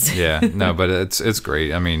kids. Yeah, no, but it's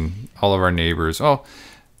great. I mean, all of our neighbors, well,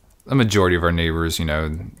 a majority of our neighbors, you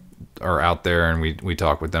know, are out there, and we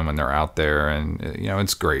talk with them when they're out there, and you know,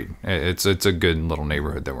 it's great. It's a good little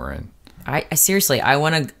neighborhood that we're in. I seriously, I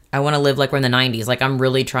want to live like we're in the 90s. Like, I'm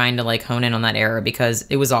really trying to like hone in on that era because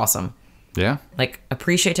it was awesome. Yeah. Like,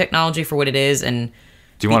 appreciate technology for what it is. And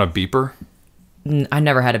Do you want a beeper? I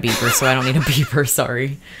never had a beeper, so I don't need a beeper.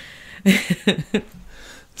 Sorry.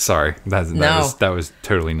 Sorry, that was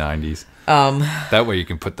totally 90s. That way you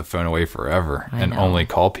can put the phone away forever and know. only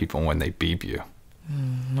call people when they beep you.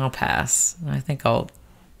 I'll pass. I think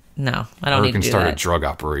no, I don't Or we need can to do start a that. drug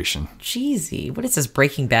operation. Jeezy, what is this,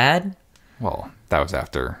 Breaking Bad? Well, that was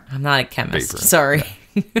after. I'm not a chemist. Vapor. Sorry.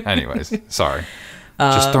 Anyways, sorry.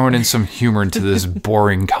 Just throwing in some humor into this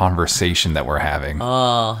boring conversation that we're having.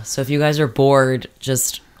 So if you guys are bored,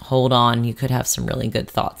 just hold on. You could have some really good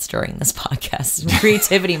thoughts during this podcast.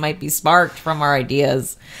 Creativity might be sparked from our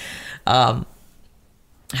ideas. How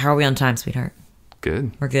are we on time, sweetheart?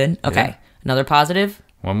 Good. We're good? Okay. Yeah. Another positive?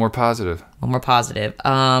 One more positive. One more positive.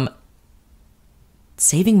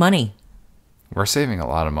 Saving money. We're saving a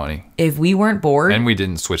lot of money. If we weren't bored, And we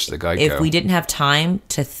didn't switch to Geico. if we didn't have time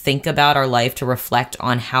to think about our life, to reflect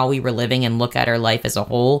on how we were living and look at our life as a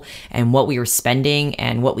whole and what we were spending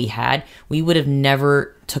and what we had, we would have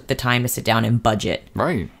never took the time to sit down and budget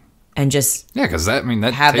Right. and just Yeah, because that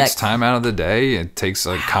Have takes that- time out of the day. It takes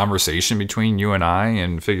a conversation between you and I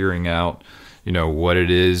and figuring out, you know, what it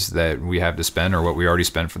is that we have to spend or what we already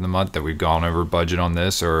spent for the month, that we've gone over budget on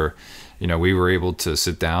this, or, you know, we were able to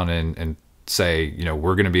sit down and say, you know,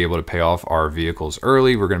 we're going to be able to pay off our vehicles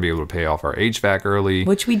early. We're going to be able to pay off our HVAC early.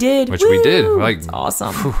 which we did. Which we did. Woo! Like, It's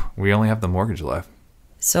awesome. whew, we only have the mortgage left.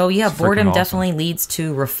 So yeah, It's freaking boredom awesome. definitely leads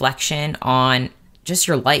to reflection on just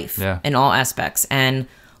your life Yeah. in all aspects. And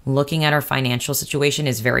looking at our financial situation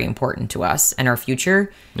is very important to us and our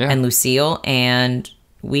future Yeah. and Lucille. And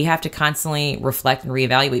we have to constantly reflect and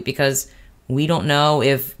reevaluate because we don't know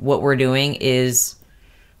if what we're doing is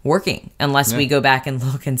working unless we Yeah. go back and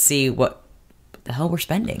look and see what the hell we're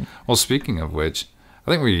spending. Well, speaking of which, I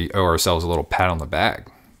think we owe ourselves a little pat on the back.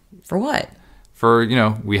 For what? For, you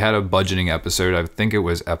know, we had a budgeting episode. I think it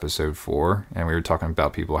was episode 4. And we were talking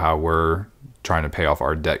about people, how we're trying to pay off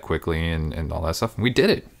our debt quickly and all that stuff. And we did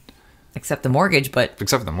it. Except the mortgage, but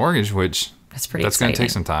Except for the mortgage, which that's pretty that's going to take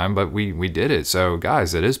exciting. some time. But we did it. So,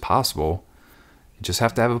 guys, it is possible. You just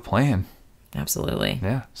have to have a plan. Absolutely.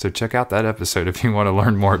 Yeah. So check out that episode if you want to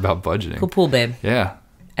learn more about budgeting. Cool pool, babe. Yeah.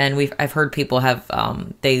 And I've heard people have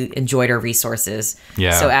they enjoyed our resources.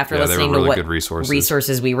 Yeah, So after yeah, they were listening really to what good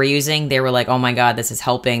resources. we were using, they were like, "Oh my God, this is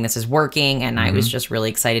helping. This is working." And I was Mm-hmm. just really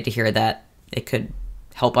excited to hear that it could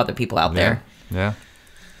help other people out there. Yeah.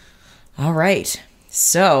 All right.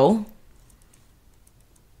 So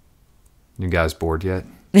You guys bored yet?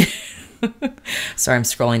 sorry, I'm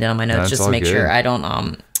scrolling down my notes That's just to all make good. sure I don't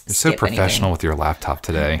You're so skip professional anything. with your laptop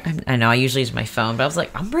today. I know I usually use my phone, but I was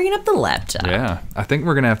like, I'm bringing up the laptop. Yeah, I think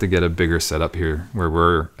we're gonna have to get a bigger setup here where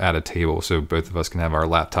we're at a table so both of us can have our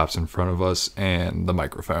laptops in front of us and the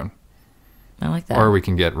microphone. I like that. Or we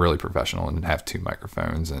can get really professional and have 2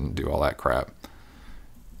 microphones and do all that crap.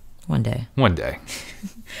 One day. One day.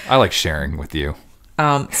 I like sharing with you.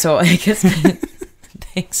 So I guess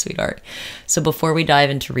thanks, sweetheart. So before we dive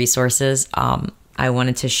into resources, I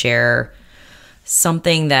wanted to share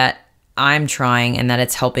something that I'm trying and that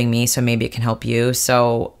it's helping me, so maybe it can help you.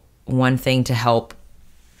 So one thing to help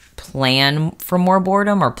plan for more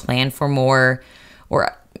boredom or plan for more,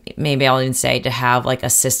 or maybe I'll even say to have like a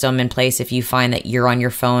system in place if you find that you're on your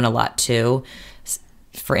phone a lot too.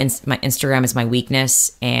 My Instagram is my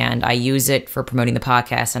weakness and I use it for promoting the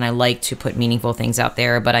podcast and I like to put meaningful things out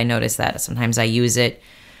there, but I notice that sometimes I use it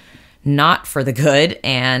not for the good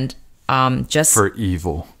and just For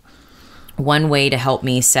evil. one way to help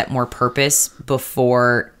me set more purpose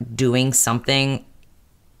before doing something,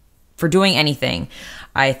 for doing anything.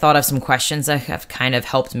 I thought of some questions that have kind of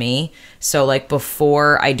helped me. So like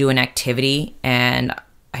before I do an activity, and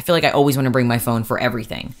I feel like I always want to bring my phone for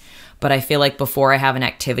everything. But I feel like before I have an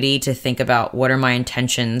activity, to think about what are my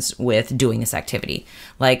intentions with doing this activity.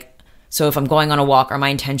 Like, so if I'm going on a walk, are my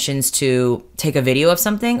intentions to take a video of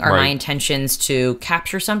something? Are my intentions to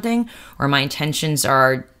capture something? Or my intentions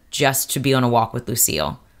are just to be on a walk with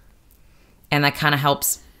Lucille? And that kind of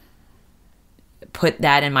helps put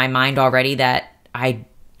that in my mind already, that I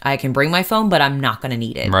can bring my phone, but I'm not going to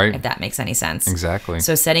need it, if that makes any sense. Exactly.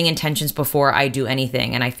 So setting intentions before I do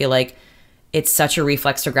anything. And I feel like it's such a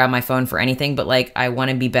reflex to grab my phone for anything, but like I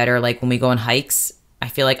want to be better. Like when we go on hikes, I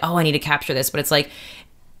feel like, oh, I need to capture this. But it's like,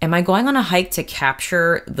 am I going on a hike to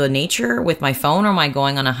capture the nature with my phone, or am I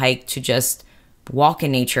going on a hike to just walk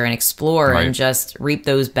in nature and explore and just reap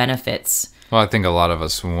those benefits? Well, I think a lot of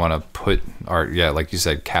us want to put like you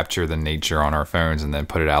said, capture the nature on our phones and then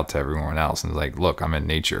put it out to everyone else. And like, look, I'm in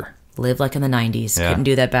nature. Live like in the 90s. Yeah. Couldn't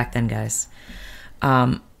do that back then, guys.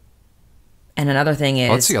 And another thing is...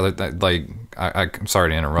 What's the other thing? Like, I'm sorry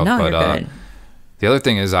to interrupt, no, but you're good. The other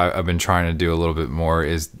thing is I've been trying to do a little bit more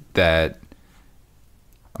is that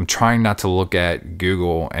I'm trying not to look at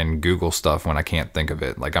Google and Google stuff when I can't think of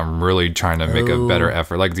it. Like I'm really trying to make a better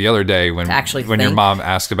effort. Like the other day when your mom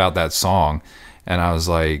asked about that song, and I was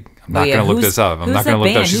like, I'm not going to look this up. I'm not going to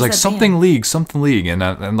look that. She's like, something league.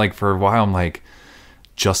 And like for a while, I'm like,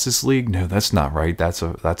 Justice League? No, that's not right. That's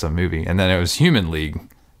a movie. And then it was Human League.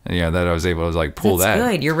 And that I was able to like pull that's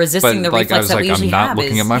that. Good. You're resisting the reflex that we usually have. I'm not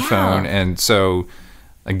looking at my phone. And so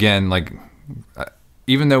again, like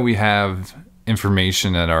even though we have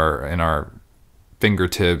information in our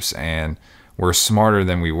fingertips and we're smarter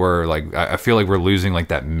than we were, like I feel like we're losing like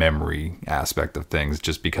that memory aspect of things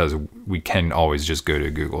just because we can always just go to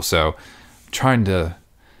Google. So I'm trying to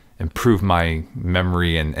improve my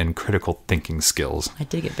memory and critical thinking skills. I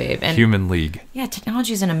dig it, babe. And Human League. Yeah,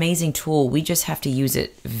 technology is an amazing tool. We just have to use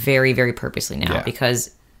it very, very purposely now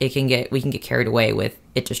because we can get carried away with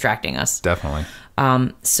it distracting us. Definitely.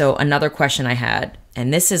 So another question I had,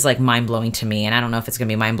 and this is like mind-blowing to me, and I don't know if it's going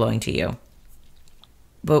to be mind-blowing to you.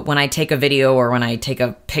 But when I take a video or when I take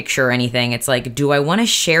a picture or anything, it's like, do I want to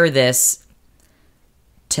share this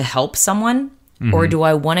to help someone? Mm-hmm. Or do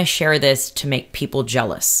I want to share this to make people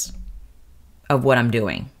jealous of what I'm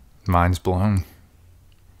doing? Mind's blown.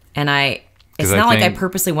 And it's not like I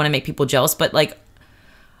purposely want to make people jealous, but like,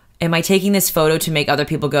 am I taking this photo to make other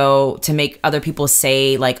people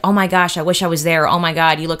say like, oh my gosh, I wish I was there. Oh my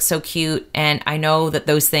God, you look so cute. And I know that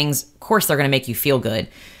those things, of course, they're going to make you feel good.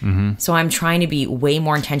 Mm-hmm. So I'm trying to be way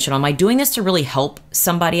more intentional. Am I doing this to really help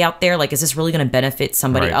somebody out there? Like, is this really going to benefit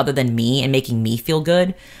somebody other than me and making me feel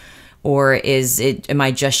good? Or am I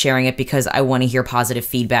just sharing it because I want to hear positive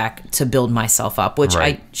feedback to build myself up, which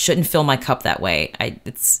I shouldn't fill my cup that way.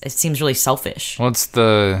 It seems really selfish. Well, it's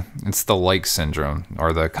the like syndrome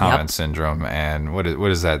or the comment syndrome. And what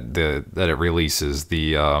is that? That it releases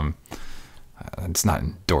the, it's not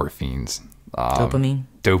endorphins. Dopamine?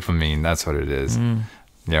 Dopamine, that's what it is. Mm.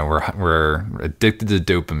 We're addicted to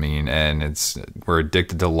dopamine, and we're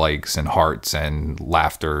addicted to likes and hearts and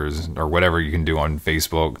laughters or whatever you can do on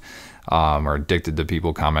Facebook. Are addicted to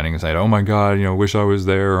people commenting and saying, "Oh my God, wish I was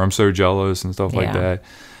there," or "I'm so jealous" and stuff like that.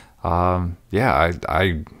 I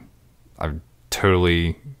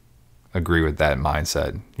totally agree with that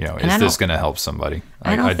mindset. Is this going to help somebody?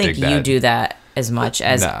 I don't think you do that as much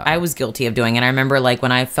as I was guilty of doing. And I remember like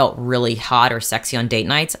when I felt really hot or sexy on date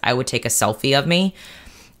nights, I would take a selfie of me.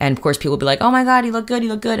 And of course people would be like, "Oh my God, you look good, you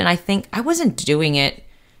look good." And I think I wasn't doing it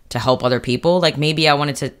to help other people. Like maybe I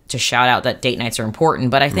wanted to shout out that date nights are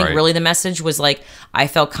important, but I think really the message was like, I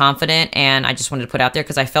felt confident and I just wanted to put out there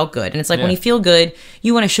because I felt good. And it's like, when you feel good,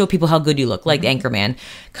 you want to show people how good you look, like Anchorman.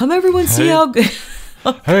 Come everyone see how good.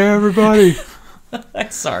 Hey everybody.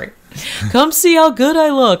 Sorry. Come see how good I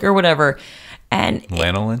look or whatever. And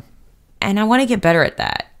lanolin. And I want to get better at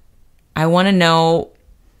that. I want to know,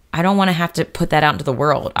 I don't want to have to put that out into the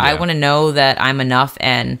world. Yeah. I want to know that I'm enough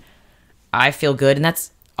and I feel good, and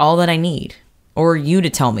that's all that I need. Or you to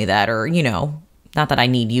tell me that, or, not that I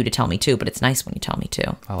need you to tell me too, but it's nice when you tell me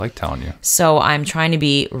too. I like telling you. So I'm trying to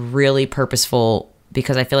be really purposeful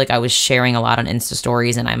because I feel like I was sharing a lot on Insta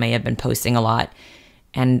stories and I may have been posting a lot.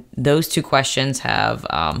 And those two questions have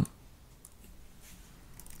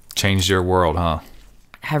changed your world, huh?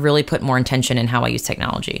 Have really put more intention in how I use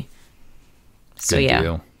technology. So Good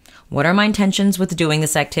deal. What are my intentions with doing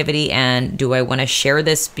this activity, and do I want to share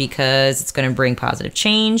this because it's going to bring positive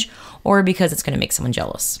change or because it's going to make someone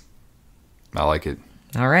jealous? I like it.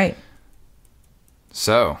 All right.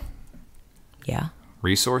 So. Yeah.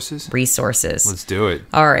 Resources? Let's do it.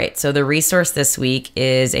 All right. So the resource this week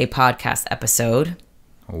is a podcast episode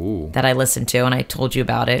that I listened to, and I told you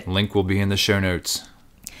about it. Link will be in the show notes.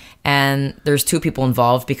 And there's two people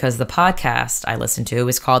involved because the podcast I listened to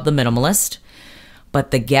is called The Minimalist.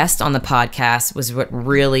 But the guest on the podcast was what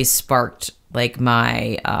really sparked like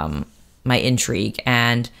my my intrigue.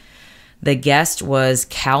 And the guest was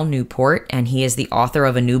Cal Newport, and he is the author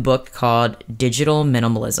of a new book called Digital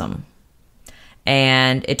Minimalism.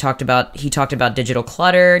 And he talked about digital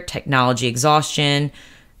clutter, technology exhaustion,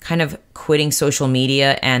 kind of quitting social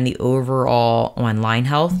media, and the overall online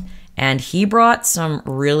health. And he brought some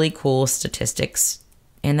really cool statistics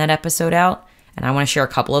in that episode out. And I want to share a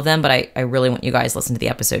couple of them, but I really want you guys to listen to the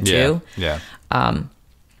episode too. Yeah.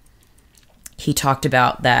 He talked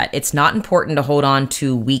about that it's not important to hold on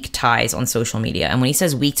to weak ties on social media. And when he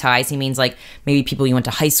says weak ties, he means like maybe people you went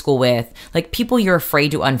to high school with, like people you're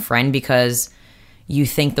afraid to unfriend because you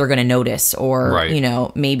think they're going to notice, or, right. you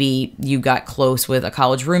know, maybe you got close with a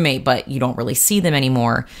college roommate, but you don't really see them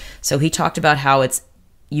anymore. So he talked about how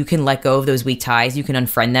you can let go of those weak ties. You can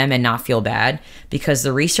unfriend them and not feel bad, because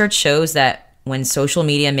the research shows that when social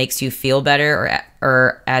media makes you feel better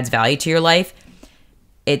or adds value to your life,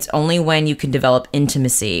 it's only when you can develop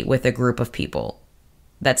intimacy with a group of people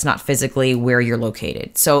that's not physically where you're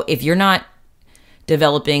located. So if you're not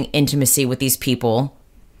developing intimacy with these people,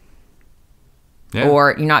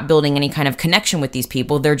 or you're not building any kind of connection with these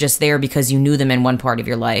people, they're just there because you knew them in one part of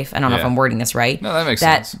your life. I don't know if I'm wording this right. No, that makes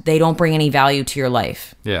sense. They don't bring any value to your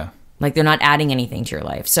life. Yeah. Like they're not adding anything to your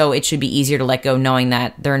life. So it should be easier to let go knowing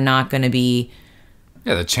that they're not going to be...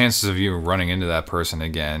 Yeah, the chances of you running into that person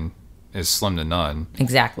again is slim to none.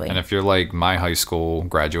 Exactly. And if you're like my high school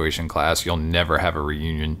graduation class, you'll never have a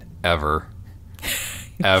reunion ever.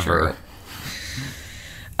 Ever.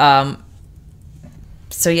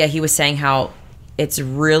 So yeah, he was saying how it's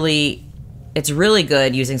really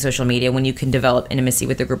good using social media when you can develop intimacy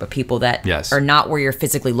with a group of people that are not where you're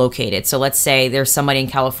physically located. So let's say there's somebody in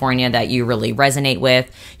California that you really resonate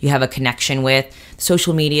with, you have a connection with.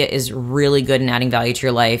 Social media is really good in adding value to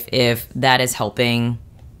your life if that is helping,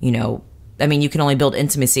 you know, I mean, you can only build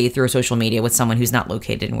intimacy through social media with someone who's not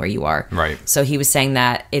located in where you are. Right. So he was saying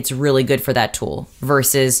that it's really good for that tool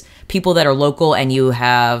versus people that are local and you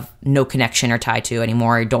have no connection or tie to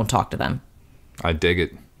anymore. Don't talk to them. I dig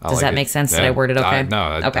it. Does that make sense? Did I word it okay?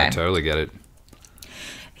 I totally get it.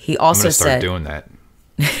 He also said... I'm going to start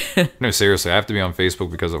doing that. No, seriously. I have to be on Facebook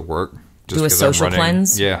because of work. Just do a social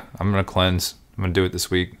cleanse? Yeah, I'm going to cleanse. I'm going to do it this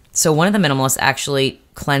week. So one of the minimalists actually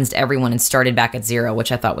cleansed everyone and started back at zero,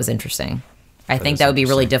 which I thought was interesting. I think that would be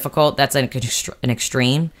really difficult. That's an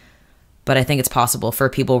extreme. But I think it's possible for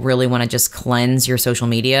people who really want to just cleanse your social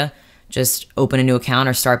media. Just open a new account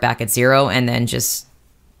or start back at zero and then just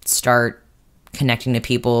start connecting to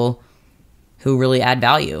people who really add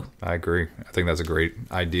value. I agree. I think that's a great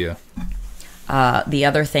idea. The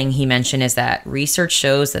other thing he mentioned is that research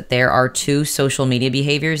shows that there are 2 social media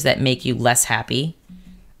behaviors that make you less happy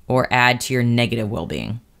or add to your negative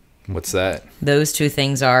well-being. What's that? Those 2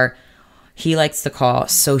 things are, he likes to call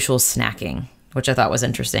social snacking, which I thought was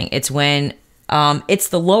interesting. It's when it's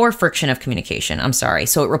the lower friction of communication. I'm sorry.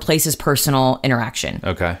 So it replaces personal interaction.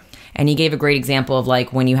 Okay. And he gave a great example of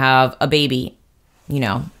like when you have a baby, you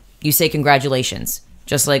know, you say congratulations,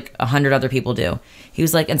 just like 100 other people do. He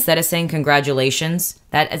was like, instead of saying congratulations,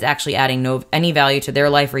 that is actually adding any value to their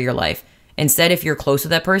life or your life. Instead, if you're close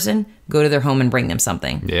with that person, go to their home and bring them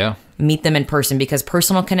something. Yeah. Meet them in person, because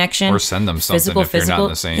personal connection. Or send them something if you're not in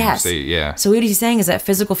the same state. Yeah. So what he's saying is that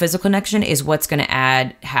physical connection is what's going to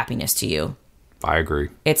add happiness to you. I agree.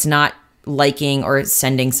 It's not liking or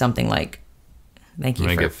sending something like, thank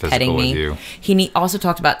you for petting me. He also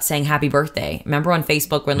talked about saying happy birthday. Remember on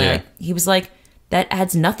Facebook when he was like, that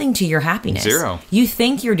adds nothing to your happiness. Zero. You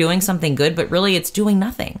think you're doing something good, but really it's doing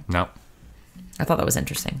nothing. No. I thought that was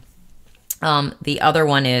interesting. The other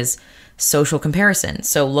one is social comparison.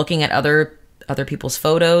 So looking at other people's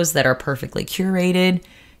photos that are perfectly curated,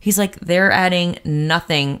 he's like, they're adding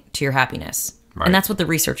nothing to your happiness. Right. And that's what the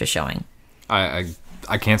research is showing.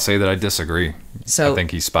 I can't say that I disagree. So I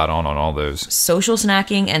think he's spot on all those. Social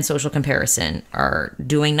snacking and social comparison are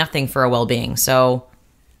doing nothing for our well-being. So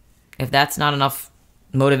if that's not enough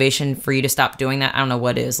motivation for you to stop doing that, I don't know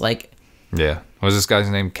what is. Like, yeah. What was this guy's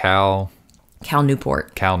name? Cal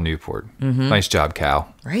Newport. Cal Newport. Mm-hmm. Nice job,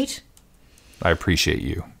 Cal. Right? I appreciate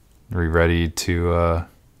you. Are we ready to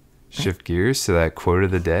shift gears to that quote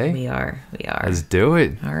of the day? We are. Let's do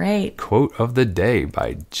it. All right. Quote of the day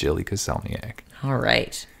by Jilly Koselniak. All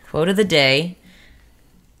right. Quote of the day.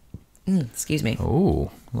 Excuse me. Ooh,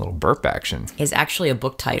 a little burp action. Is actually a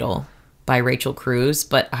book title by Rachel Cruze,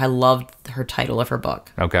 but I loved her title of her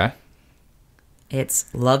book. Okay.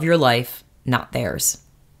 It's Love Your Life, Not Theirs.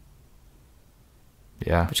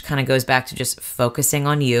 Yeah. Which kind of goes back to just focusing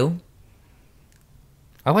on you.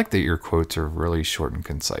 I like that your quotes are really short and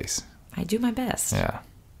concise. I do my best. Yeah.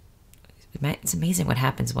 It's amazing what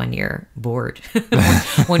happens when you're bored,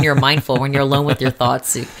 when you're mindful, when you're alone with your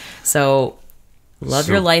thoughts. So love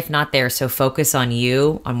your life, not there. So focus on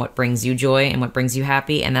you, on what brings you joy and what brings you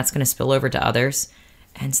happy. And that's going to spill over to others.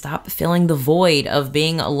 And stop filling the void of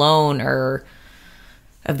being alone or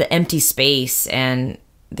of the empty space. And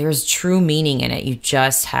there's true meaning in it. You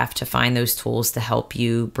just have to find those tools to help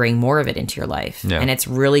you bring more of it into your life. Yeah. And it's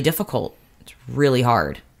really difficult. It's really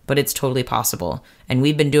hard, but it's totally possible. And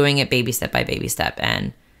we've been doing it baby step by baby step.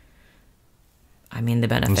 And I mean, the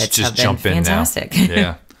benefits have been fantastic.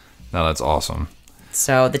 Yeah. No, that's awesome.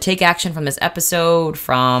 So the take action from this episode,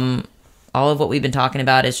 from all of what we've been talking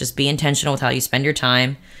about, is just be intentional with how you spend your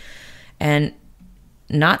time, and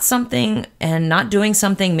not doing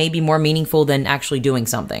something may be more meaningful than actually doing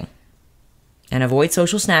something. And avoid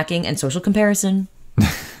social snacking and social comparison.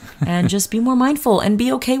 And just be more mindful and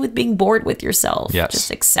be okay with being bored with yourself. Yes.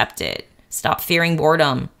 Just accept it. Stop fearing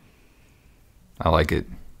boredom. I like it.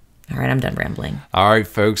 All right, I'm done rambling. All right,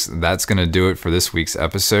 folks, that's going to do it for this week's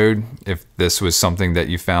episode. If this was something that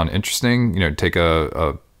you found interesting, take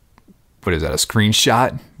a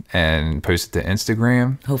screenshot and post it to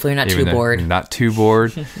Instagram. Hopefully you're not too bored. Not too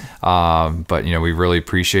bored. But, we really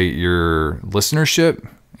appreciate your listenership,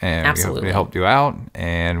 and Absolutely. we helped you out,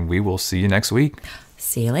 and we will see you next week.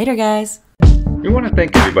 See you later, guys. We want to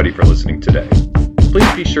thank everybody for listening today.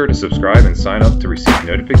 Please be sure to subscribe and sign up to receive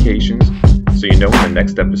notifications so you know when the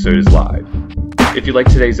next episode is live. If you like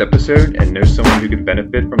today's episode and know someone who could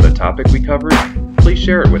benefit from the topic we covered, please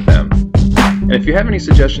share it with them. And if you have any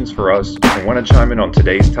suggestions for us or want to chime in on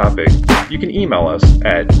today's topic, you can email us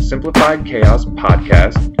at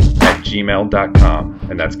simplifiedchaospodcast@gmail.com,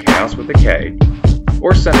 and that's chaos with a K,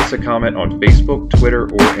 or send us a comment on Facebook, Twitter,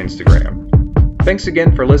 or Instagram. Thanks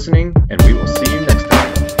again for listening, and we will see you